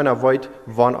Zeit, dort keiner weiß,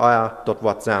 wann dort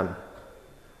wird sein. Und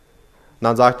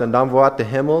dann sagt er, dann wird der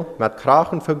Himmel mit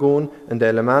Krachen vergehen und die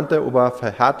Elemente über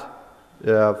verhält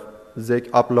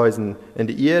sich ablösen in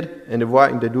die Erde, in die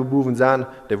Wolken, die du boven sind,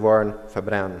 die werden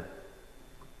verbrennen.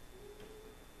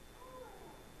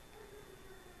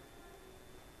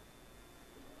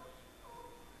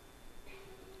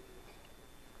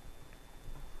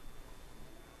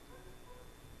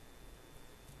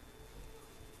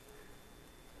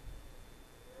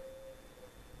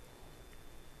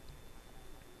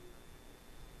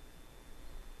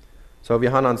 So,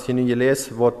 wir haben uns hier nu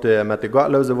gelesen, was mit den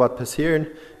Gottlosen wird passieren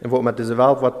und was mit dieser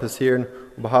Welt wird passieren.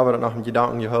 Und wir haben nach dem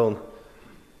Gedanken geholt,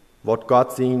 was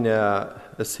Gott sein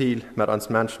Ziel mit uns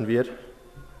Menschen wird.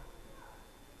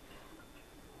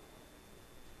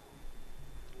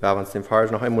 Wir werden uns den Vers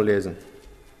noch einmal lesen.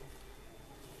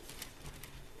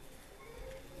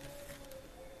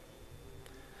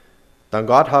 Dann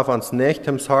Gott hat uns nicht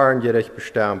im Zorn gerecht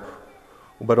bestimmt,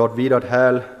 aber dort wieder das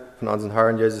Heil von unserem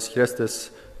Herrn Jesus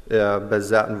Christus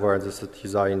besetzen worden, das ist die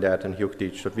sagen, der in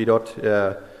Hochdeutsch, dass wir dort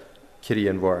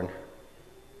kriegen wollen.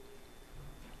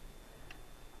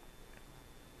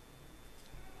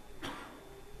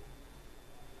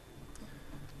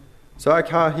 So,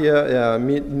 ich habe hier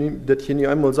das hier nicht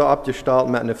einmal so abgestellt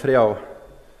mit einer Frau.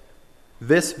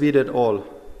 Wisst wie das all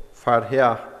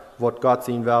vorher, was Gott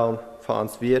sein will für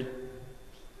uns wird?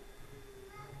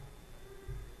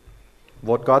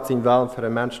 Was Gott sein will für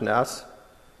den Menschen ist?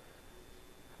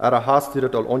 Hast du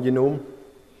das all angenommen?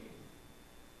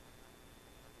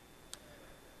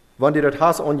 Wenn du das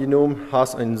hast angenommen,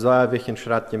 hast du einen sehr wichtigen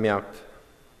Schritt gemerkt.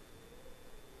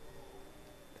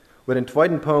 Über den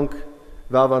zweiten Punkt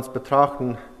werden wir uns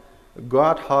betrachten,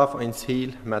 Gott hat ein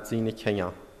Ziel mit seinen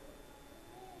Kindern.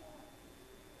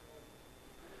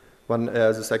 Wenn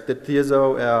ich sage das hier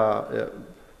so,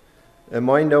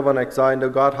 meine, wenn ich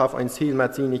sage, Gott hat ein Ziel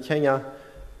mit seinen Kindern,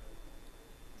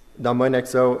 dann meine ich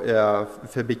so,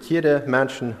 für bekehrte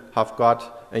Menschen hat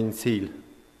Gott ein Ziel.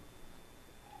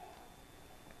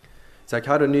 Ich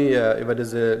habe nie über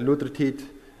diese Lutherzeit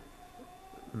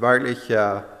wirklich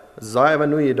sehr über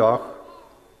nur gedacht.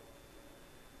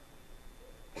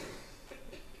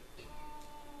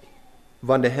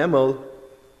 Wenn der Himmel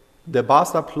der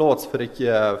beste Platz für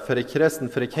die Christen,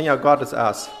 für die Kinder Gottes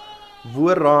ist,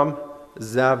 woran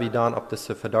sind wir dann auf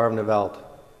dieser verdorbenen Welt?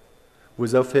 Wo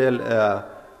so viel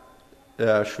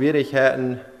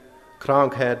Schwierigkeiten,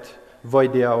 Krankheit,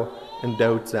 Weidau und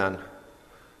Tod sind.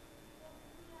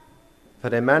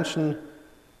 Für die Menschen,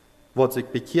 die sich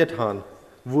bekehrt haben,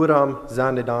 woran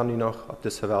sind die dann noch auf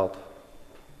dieser Welt?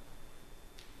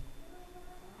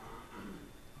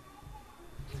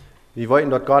 Wir wollen,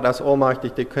 dass Gott als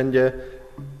allmächtig, der könnte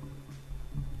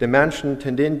die Menschen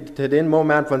zu dem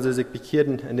Moment, wenn sie sich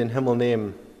bekehren, in den Himmel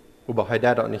nehmen. Aber heute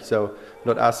ist das nicht so.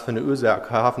 Das ist für eine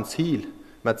Ursache. Er hat ein Ziel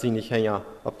mit seinen Kindern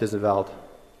auf dieser Welt.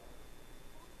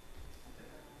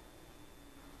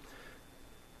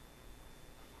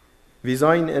 Wir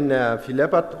sehen in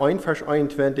Philipper 1, Vers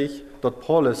 21, dass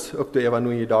Paulus auch darüber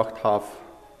nur gedacht hat,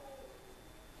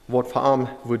 was für ihn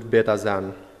wird besser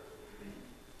sein.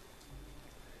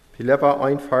 Philipper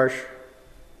 1, Vers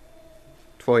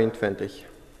 22.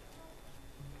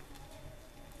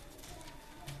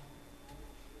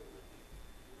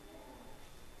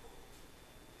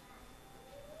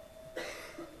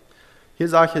 Hier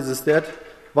sagt es das,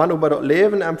 wenn über das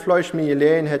Leben am Fleisch mir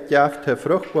Gelegenheit gibt, zur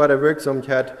fruchtbare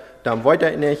Wirksamkeit, dann weiß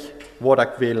ich nicht, was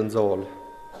ich wählen soll.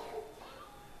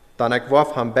 Dann ich war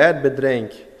vom Bett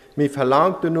bedrängt, mir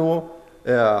verlangte nur,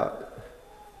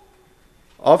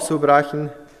 aufzubrechen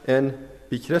und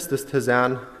bei Christus zu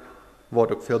sein,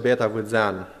 wird auch viel besser wird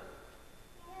sein.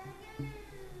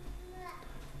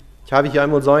 Ich habe hier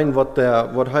einmal sagen, was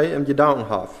er im Gedanken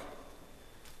hat.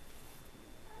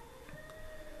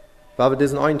 Weil wir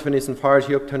diesen 21. Vers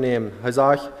hier nehmen. Er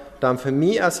sagt, dann für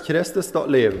mich als Christus dort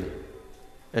leben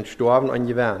und sterben und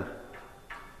gewähren.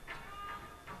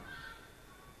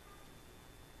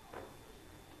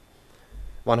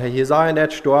 Wenn er hier sagt,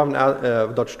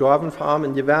 dort sterben für ihn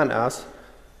und gewähren ist,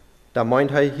 dann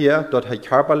meint er hier, dass er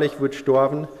körperlich wird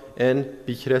sterben und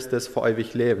bei Christus für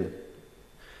ewig leben.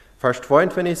 Vers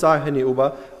 22 sagt er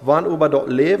über, wann über dort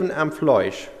leben am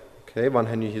Fleisch. Okay, wenn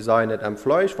er nicht sagt, nicht am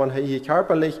Fleisch, wenn er hier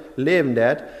körperlich leben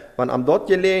wird, wenn er dort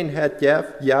Gelegenheit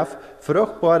hat,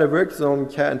 fruchtbare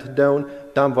Wirksamkeiten zu tun,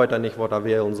 dann weiß er nicht, was er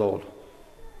wählen soll.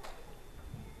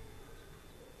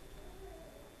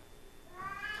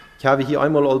 Ich habe hier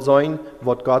einmal all sagen,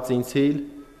 was Gott sein Ziel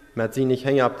mit sie nicht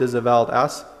hängen auf dieser Welt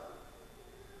ist.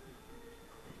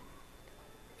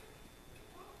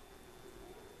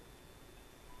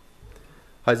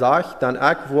 Er sagt, dann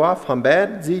ich war von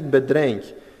beiden Seiten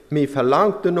bedrängt. Mir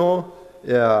verlangte noch,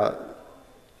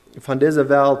 von dieser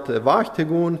Welt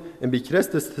wegzugehen und bei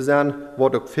Christus zu sein,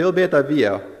 was auch viel besser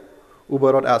wäre,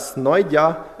 aber dort erst 9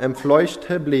 Jahre im Fleisch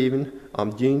zu bleiben,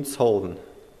 am Dienst zu halten.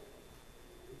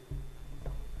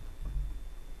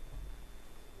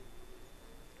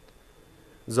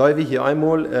 Soll wir hier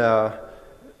einmal,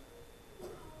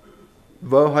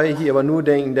 wo er hier aber nur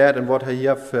denken wird und was er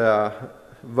hier für,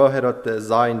 wo er dort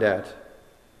sein wird.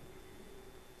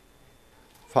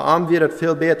 Vor allem wird es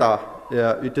viel besser,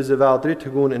 aus dieser Welt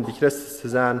rauszugehen und bei Christus zu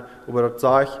sein, aber dort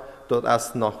sage ich, dort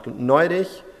ist noch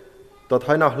nötig, dort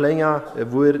er noch länger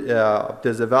wird auf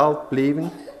dieser Welt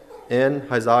bleiben und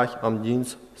er sagt, am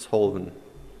Dienst zu halten.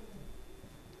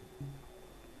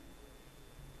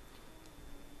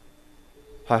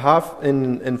 Er hat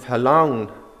in Verlangen,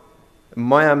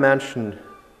 mehr Menschen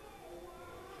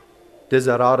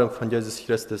diese Radung von Jesus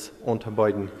Christus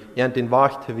unterbeiden, den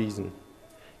Weg zu wiesen.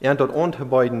 Dort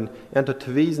unterbeiden, dort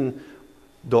zu wiesen,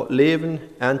 dort leben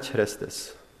an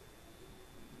Christus.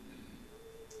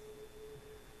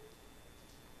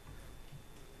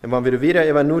 Und wenn wir wieder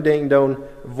über nur denken, dann,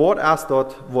 was ist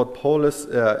dort, was Paulus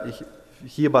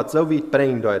hier so weit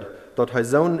bringen dort, dort er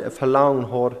so ein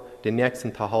Verlangen hat, den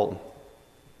Nächsten zu halten.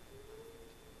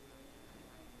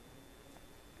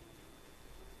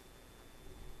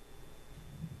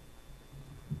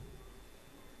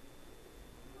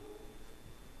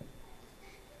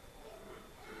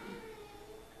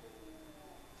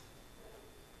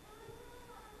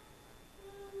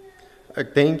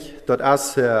 Ich denke, das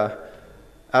ist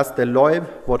der Leib,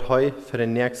 was er für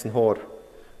den Nächsten hat.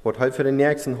 Was er für den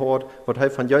Nächsten hat, was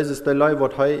er von Jesus, der Leib,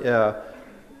 was er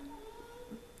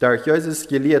durch Jesus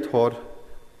gelehrt hat,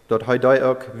 dass er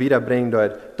da auch wiederbringen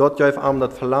wird. Dort gibt es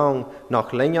das Verlangen,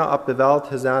 noch länger auf der Welt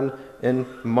zu sein, in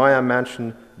mehr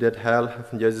Menschen, die Heil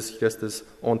von Jesus Christus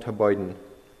unterbeiden.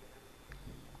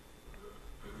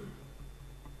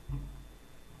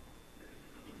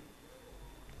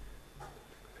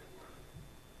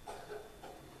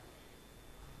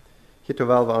 Hier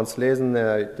wollen wir uns lesen,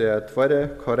 der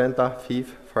 2. Korinther 5,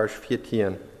 Vers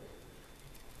 14.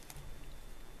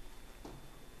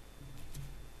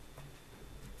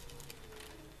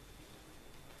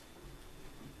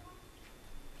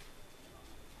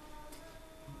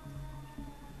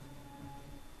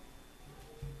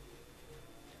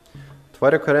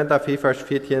 Korinther 4, Vers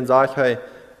 14 sagt er,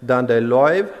 dann der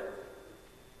Leib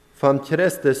von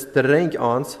Christus drängt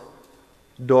uns,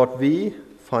 dort wie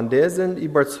von diesen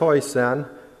überzeugt sind,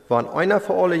 wenn einer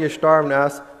für alle gestorben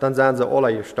ist, dann sind sie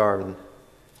alle gestorben.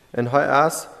 Und er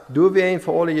ist, du wirst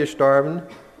für alle gestorben,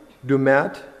 du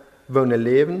merkst, wollen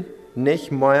leben,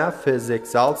 nicht mehr für sich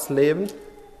selbst leben,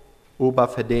 aber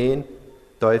für den,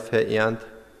 der für ihn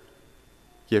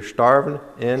gestorben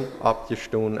und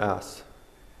abgestanden ist.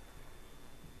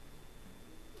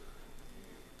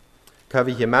 Können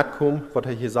wir hier mitkommen, was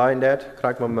er hier sagen wird?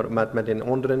 Kriegen wir mit den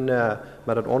anderen,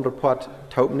 mit dem anderen Part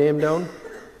taub nehmen dann?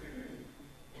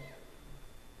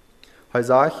 Er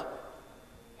sagt,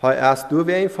 er ist du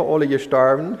wirst für alle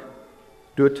gestorben,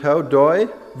 du tau doi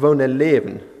wollen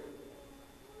leben.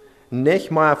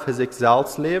 Nicht mehr für sich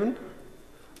selbst leben,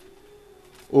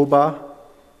 aber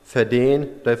für den,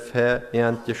 der für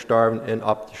ihn gestorben und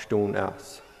abgestanden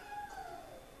ist.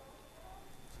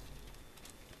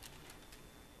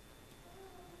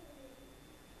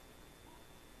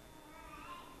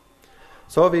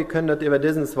 So, wir können das über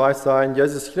diesen Zweig sagen,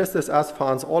 Jesus Christus ist für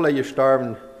uns alle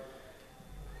gestorben.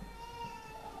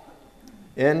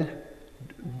 Und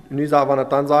nu sagen wir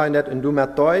dann sagen, dass du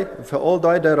mit dir, für all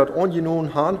die, die das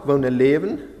angenommen haben, wollen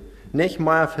leben, nicht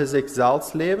mehr für sich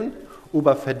selbst leben,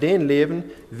 aber für den leben,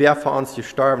 wer für uns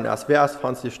gestorben ist. Wer ist für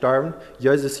uns gestorben?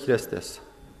 Jesus Christus.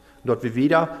 Dort wir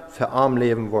wieder für arm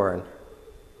leben wollen.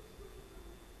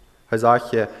 Er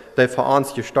sagt, der für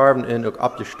uns gestorben ist und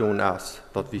abgestanden ist,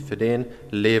 dort wir für den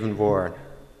leben wollen.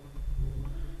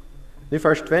 Nu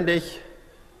verstände ich,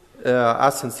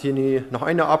 erstens hier nu noch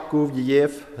eine Abgabe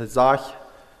gegeben, sagt,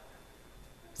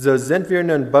 so sind wir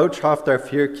nun Botschafter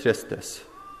für Christus.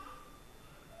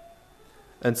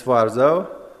 Und zwar so,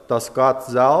 dass Gott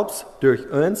selbst durch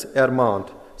uns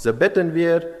ermahnt. So bitten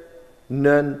wir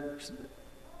nun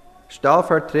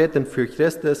stellvertretend für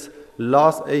Christus,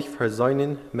 lass ich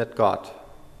versöhnen mit Gott.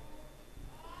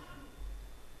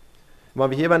 Wenn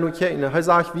wir hier nur gucken, dann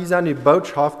sagt, wie sind die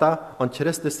Botschafter und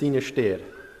Christus seine steht.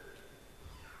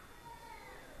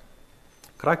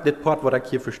 Gerade das Part, was ich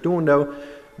hier verstehe,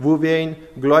 wo wir ein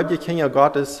gläubige Kinder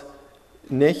Gottes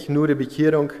nicht nur die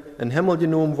Bekehrung in den Himmel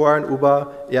genommen worden,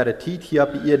 aber ihre Zeit hier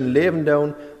bei ihrem Leben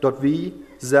tun, dort wir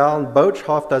sollen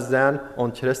Botschafter sein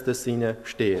und Christus seine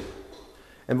steht.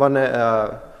 Und wenn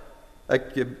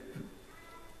ich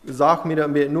sage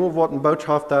mir nur, was ein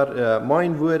Botschafter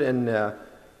meinen würde,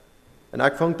 und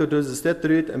ich finde, dass es das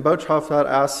tut, ein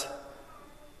Botschafter ist,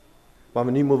 wenn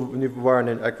wir nicht wollen,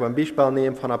 ich will ein Beispiel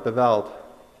nehmen von der Welt.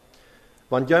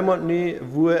 Wenn jemand nu,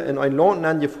 wo in ein Land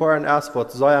angefahren ist,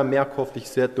 was sehr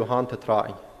mehrkräftig wird, durch Hand zu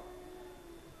tragen.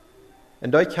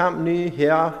 Und da kommt nu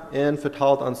her und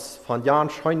verteilt uns von Jahren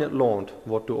schönes Land,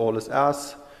 was du alles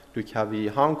ist, du kannst wie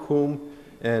heimkommen,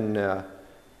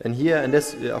 und hier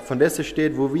von dieser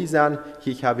steht, wo wir sind,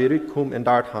 hier kann wir rückkommen und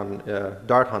dort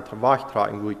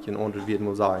wegtragen, wo ich in anderen Worten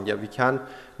muss sagen. Ja, wir können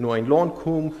nur ein Land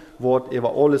kommen, wo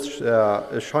über alles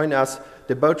schön ist.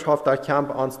 Die Botschafter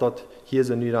kann uns dort hier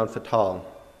so nicht dann verteilen.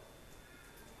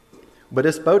 Aber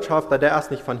das Botschafter, der ist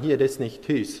nicht von hier, der ist nicht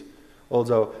Tüß.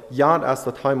 Also, ja, ist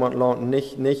das Heimatland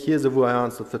nicht hier so, wo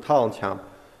uns das verteilen kann.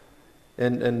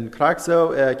 Und krieg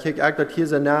so, krieg ich dort hier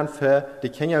so nennen für die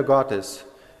Kinder Gottes.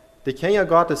 Die Kinder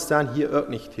Gottes sind hier auch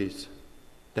nicht Tüß.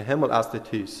 Der Himmel ist der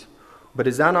Tüß. Aber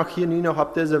die sind auch hier nur noch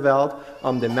auf dieser Welt,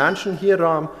 um den Menschen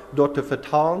hier dort zu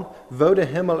verteilen, wo der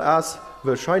Himmel ist,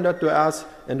 wie schön das du ist,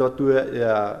 und dort du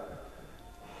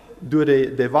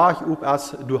den Weg auf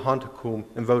ist, durch Hand zu kommen,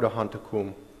 und wo der Hand zu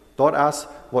kommen. Dort ist,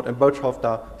 was ein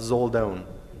Botschafter soll tun.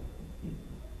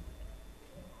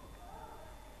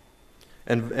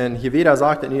 Und hier wieder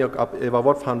sagt er über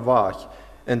was von Weg.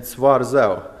 Und zwar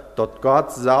so, dass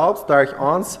Gott selbst durch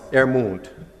uns ermahnt.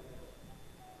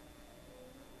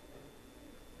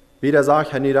 Wieder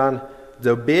sagt er nicht dann,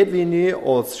 so beten wir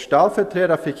nun als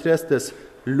Stellvertreter für Christus,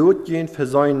 lut ihn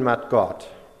versöhnen mit Gott.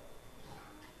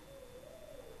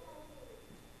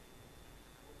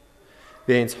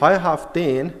 Wir uns heuhaft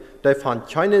den, der von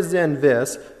keinem Sinn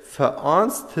weiß, für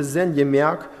uns zu Sinn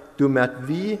gemerkt, du mit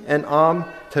wie ein Arm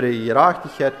zur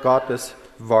Gerechtigkeit Gottes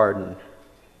werden.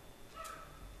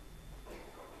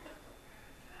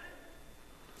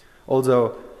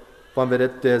 Also, wenn wir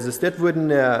das würden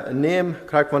nehmen,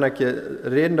 kriegt man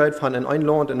reden von einem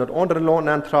Land in das andere Land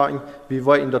antragen, wie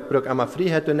wir in das Brück einmal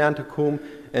Freiheit zu kommen.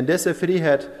 Und diese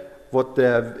Freiheit, was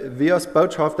wir als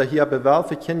Botschafter hier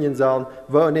bewältigen können sollen,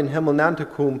 wo in den Himmel zu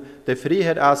kommen, die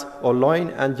Freiheit ist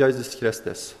allein an Jesus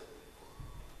Christus.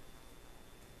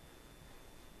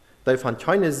 Der von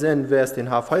keinem Sinn weiß, den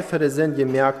hat häufiger Sinn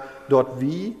gemerkt, dort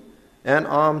wie ein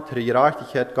Arm zur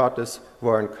Gerechtigkeit Gottes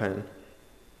werden können.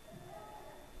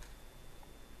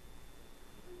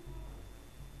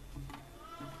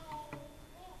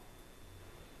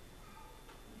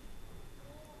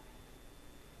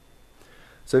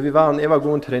 So, wir waren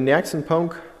übergehen zu dem nächsten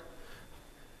Punkt.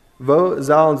 Wo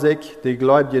sollen sich die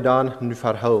Gläubigen dann nun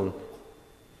verhalten?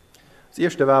 Das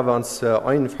erste werden wir uns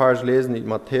einen Vers lesen in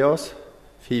Matthäus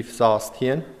 5, Vers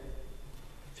 10.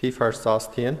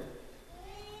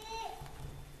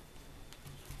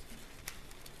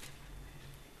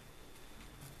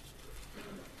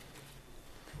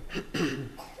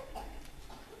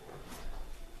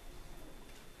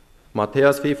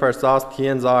 Matthäus 4, Vers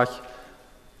 10 sagt,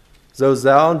 so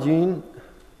soll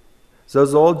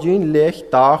jein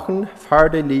Licht dagen für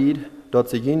die Lied,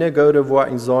 dass sie jene gute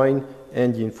Worte sein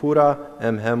und jen Vater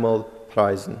im Himmel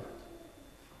preisen.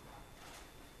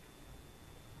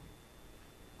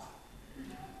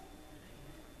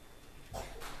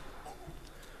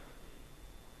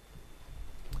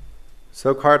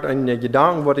 So kort ein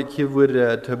Gedanken, was ich hier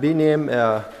würde zu benehmen,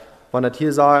 wenn ich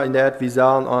hier sage, wir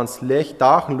sollen uns Licht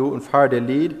dagen und für die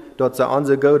Lied, dass sie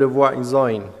unsere gute Worte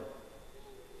sein.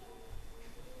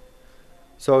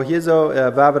 So hier so,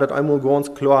 werden wir das einmal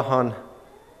ganz klar haben.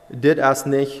 dit is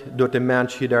niet door de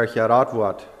mens hier geraad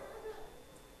wordt.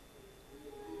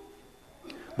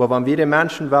 Maar wenn wir die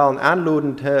Menschen wollen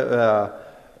anladen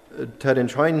zu den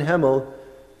schönen Himmel,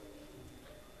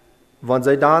 wenn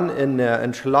sie dann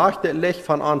in schlechtes Licht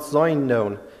von uns sein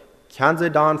tun, kann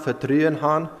sie dann Vertrauen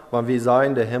haben, wenn wir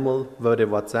sagen, der Himmel würde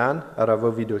was sein, oder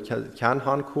wo wir durch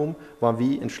kann kommen, wenn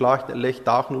wir in schlechtes Licht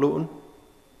dachen lassen?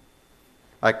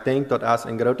 Ich denke, das ist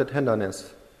ein großes Hindernis.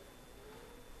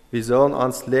 Wir sollen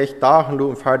uns Licht dachen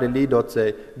lassen für die Leute, dass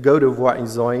sie gute Worte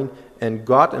sein und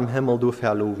Gott im Himmel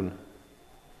verloben.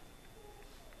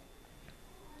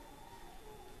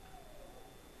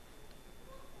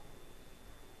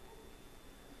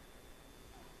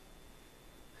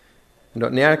 Und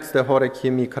das nächste habe ich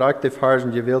hier mit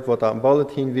Charakterversen gewählt, was am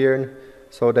Bulletin wären.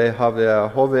 So, da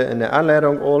haben wir in der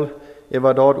Anleitung all,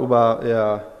 über dort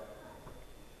über,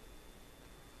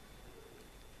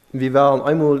 wir wollen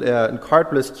einmal ein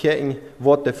Kartbles kicken,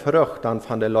 was die Frucht dann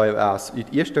von der Leib ist. In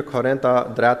 1.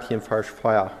 Korinther 13, Vers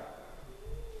 4.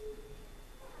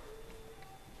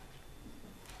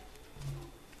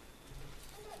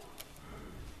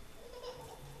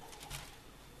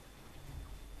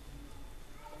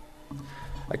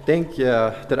 Ich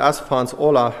denke, das ist für uns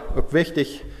alle auch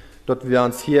wichtig, dass wir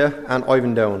uns hier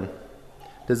anüben tun.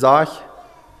 Die sagt,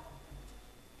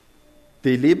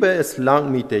 die Liebe ist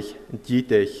langmütig und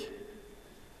gütig.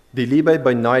 Die Liebe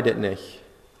beneidet nicht.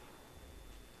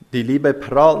 Die Liebe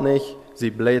prahlt nicht,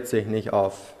 sie bläht sich nicht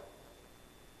auf.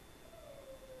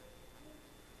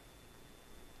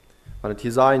 Wenn ich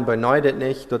hier sagen, beneidet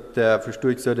nicht, das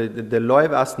verstehe ich so, der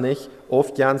Leib ist nicht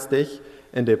aufganstig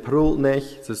und der prahlt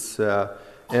nicht,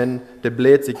 und der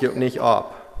bläht sich auch nicht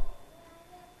ab.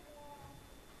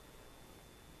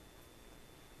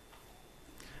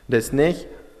 Das ist nicht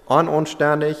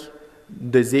unanständig,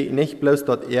 der sieht nicht bloß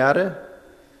dort Ehre,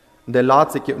 der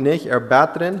lässt sich auch nicht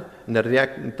erbessern und der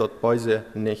rechnet dort Böse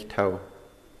nicht tau.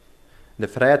 Der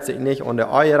freut sich nicht an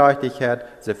der Ungerechtigkeit,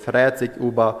 sie freut sich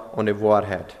über an der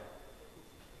Wahrheit.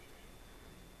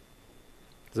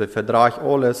 Sie verträgt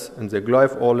alles und sie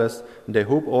glaubt alles und sie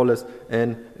hofft alles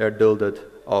und duldet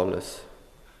alles.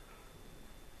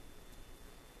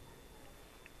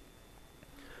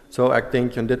 So, ich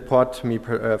denke, und das Part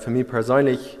für mich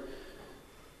persönlich,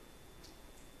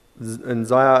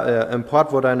 in ein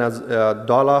Part, wo deine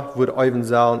Dollar wird öben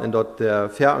sollen, und dort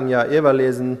Ferien ja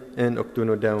überlesen, und auch du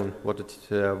nur down, wo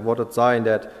das sein,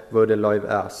 das wo der Leib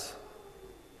ist.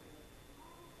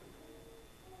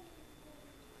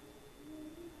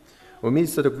 Und mir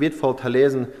ist es auch wertvoll zu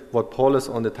lesen, was Paulus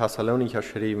an die Thessalonicher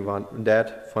geschrieben hat, und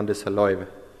das von dieser Leib.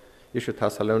 1.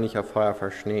 Thessalonicher 4,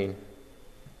 Vers 9.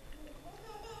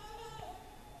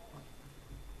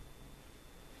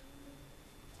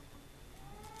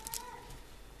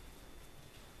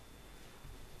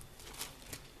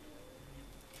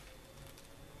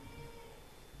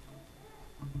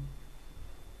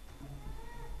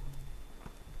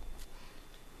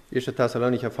 Eerste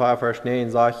Thessalonicher 4, Vers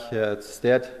 9 sagt, es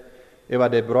steht, über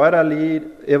die Brüderleib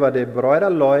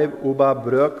über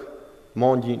Brück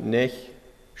man die nicht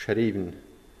schreiben,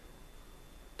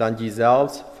 dann die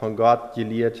selbst von Gott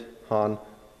gelehrt haben,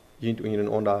 dient ihnen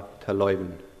unter zu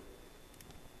leben.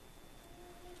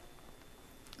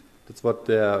 Das wird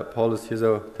der Paulus hier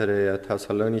so zu den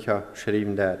Thessalonicher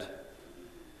geschrieben hat.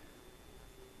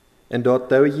 Und dort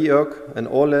tue ich auch an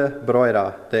alle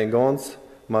Brüder, die in ganz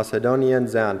Mazedonien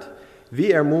sind,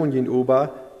 wie ermutigen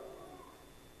über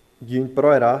die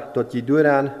Brüder, dass die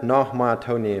daran noch mehr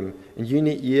teilnehmen, und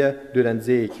jene ihr durch den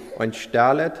Sieg ein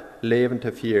stilles Leben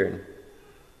zu führen.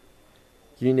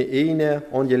 Jene eine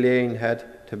Angelegenheit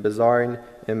zu besorgen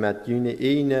und mit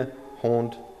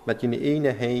jene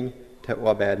eine Hand zu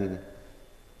arbeiten.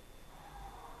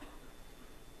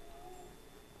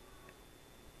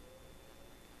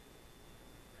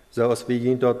 So als wir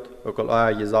ihn dort auch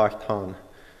gesagt haben.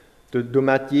 Du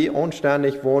musst je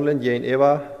anständig wohnen,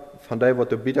 gegenüber von dem, was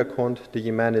du bieten kannst, die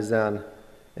Gemeinde sein,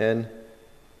 und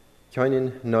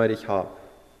keinen nötig haben.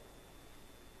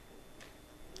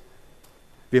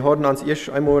 Wir hatten uns erst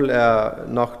einmal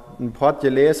noch ein Part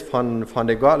gelesen von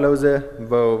der Gottlosen,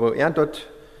 wo er dort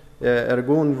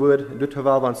ergehen wird. Dort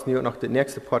wollen wir uns noch den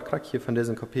nächsten Part hier von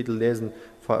diesem Kapitel lesen,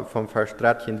 vom Vers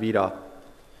 13 wieder.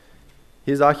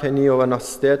 Hier sagt er nie, aber noch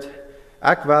steht,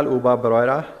 ich will über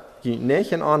Brüder, die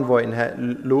nicht in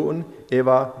Anweisen lassen,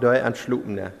 über die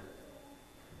Entschlupene.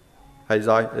 Er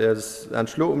sagt, das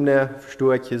Entschlupene,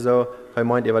 verstehe ich hier so, er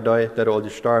meint über die all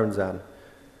gestorben sind.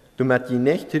 Du musst die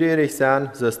nicht traurig sein,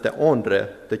 so ist der andere,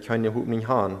 der keine Hoffnung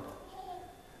haben.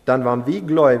 Dann, wenn wir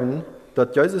glauben,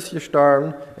 dass Jesus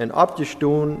gestorben und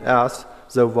abgestanden ist,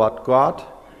 so wird Gott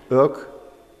auch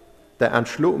der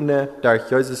Entschlupene durch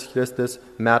Jesus Christus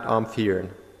mit am Vieren.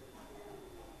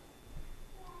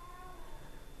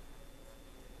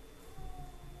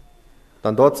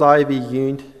 Dan dort sei wie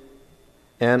jünd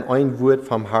en ein Wort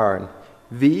vom Herrn.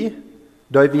 Wie,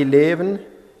 da wir leben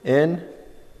in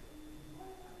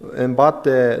Bad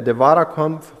der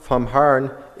Wahrheit vom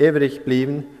Herrn ewig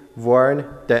blieben, wollen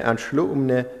der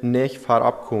Entschlupene nicht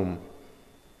vorabkommen.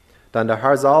 Dann der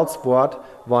Herr selbst Wort,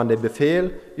 wann der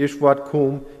Befehl ist Wort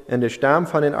kommt, in der Stamm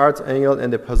von den Erzengel,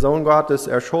 in der Person Gottes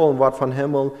erscholen Wort von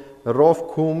Himmel,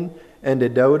 raufkommen, in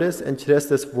der Todes in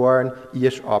Christus wollen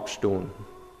ich abstehen.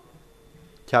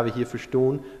 Ich habe hier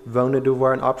verstanden, wann du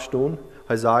wollen abstehen?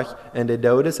 Er sagt, in der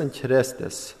Todes in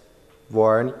Christus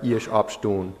wollen ich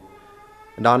abstehen.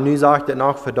 Und dann nu sagt er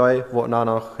noch für die, wo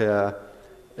noch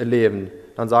leben.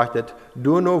 Dann sagt er,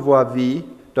 du nur wo wir,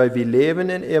 da wir leben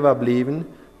und überblieben,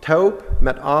 taub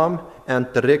mit Arm und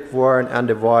Dreck waren an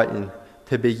der Worten,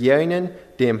 zu begegnen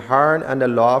dem Herrn an der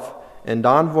Lauf, und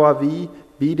dann wo wir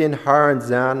wie den Herrn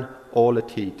sein alle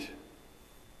Zeit.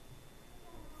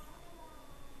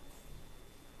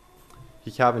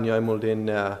 Ich habe ja einmal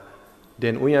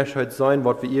den Unterschied sein,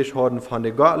 was wir hier haben von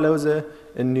der Gottlosen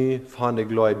und nu von der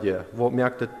Gläubigen. Wo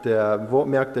merkt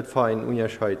das für einen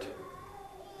Unterschied?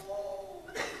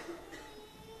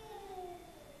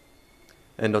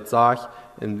 Und das sagt,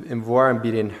 im Wahren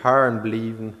bei den Herren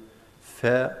blieben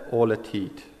für alle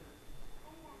Zeit.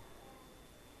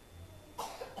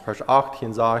 Vers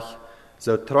 18 sagt,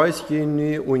 so treust ihr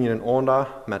nu untereinander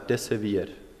mit dieser Wert.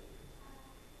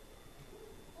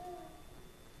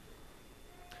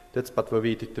 Das ist, was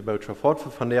wir die Botschaft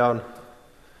fortführen von der.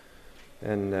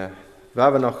 Und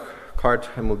wir noch kurz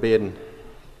einmal beten.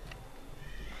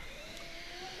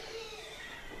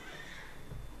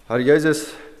 Herr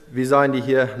Jesus, wir sagen dir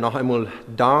hier noch einmal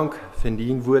Dank für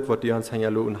den Wort, was du uns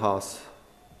hergelassen hast.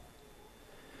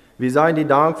 Wir sagen dir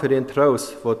Dank für den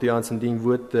Trost, was du uns in dem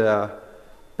Wort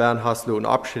Bern hast und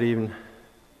abgeschrieben.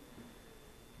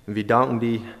 Und wir danken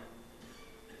dir,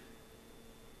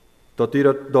 dass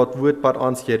du das Wort bei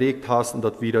uns geregt hast und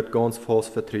dass wir das ganz voll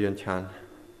vertrauen können.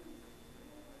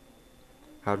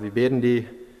 Herr, wir beten dir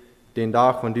den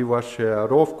Tag, wenn du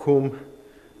raufkommst,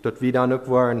 dass wir dann auch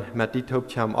waren, mit die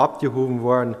Taubchen abgehoben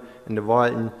worden in der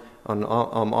Walden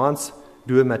am uns,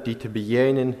 du mit die zu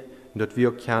begegnen und dass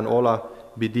wir können alle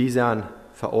bei dir sein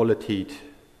für alle Zeit.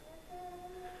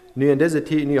 Nur in dieser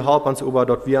Zeit, nur halb uns über,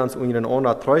 dass wir uns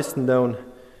untereinander trösten tun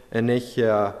und nicht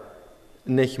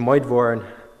müde werden.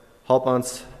 Halb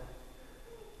uns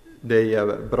die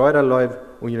Brüderleib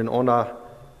untereinander,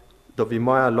 dass wir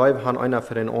mehr Leib haben, einer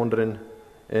für den anderen,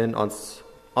 und uns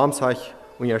amsach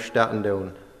unterstützen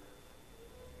tun.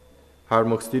 Herr,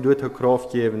 magst du dir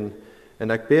Kraft geben, und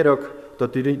ich bete auch,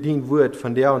 dass du dein Wort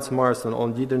von der uns machst und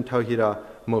an jeden Tag hier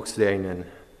magst segnen.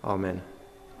 Amen.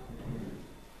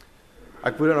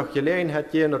 Ich würde noch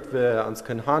Gelegenheit geben, dass wir uns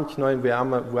keine Hand nehmen,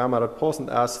 wo immer das passend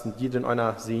ist, und jeden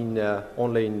einer sein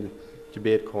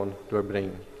Online-Gebet kann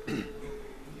durchbringen.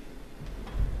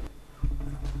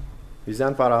 Wir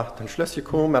sind wieder zum Schluss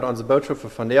gekommen mit unserer Botschaft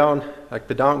von der. Ich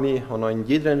bedanke mich an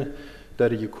jeden, der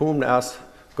gekommen ist,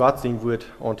 Gott sein Wort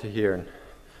anzuhören.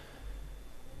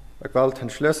 Ich will zum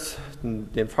Schluss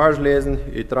den Vers lesen,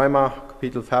 in 3.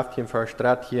 Kapitel 15, Vers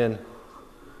 13.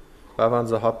 Weil wir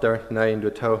so habt ihr, nein,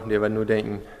 du Tau, die wir nur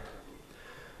denken.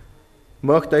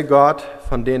 Möchte Gott,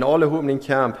 von denen alle Hupen in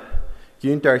Kampf,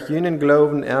 jünt durch jenen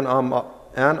Glauben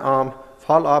arm,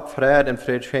 voll ab Fried und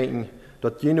Fried schenken,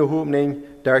 dass jene Hupen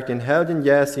durch den Helden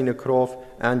Jesus seine Kraft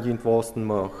angehend wosten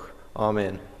mag.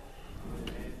 Amen.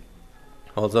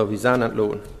 Also, wir sind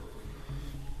entlohnt.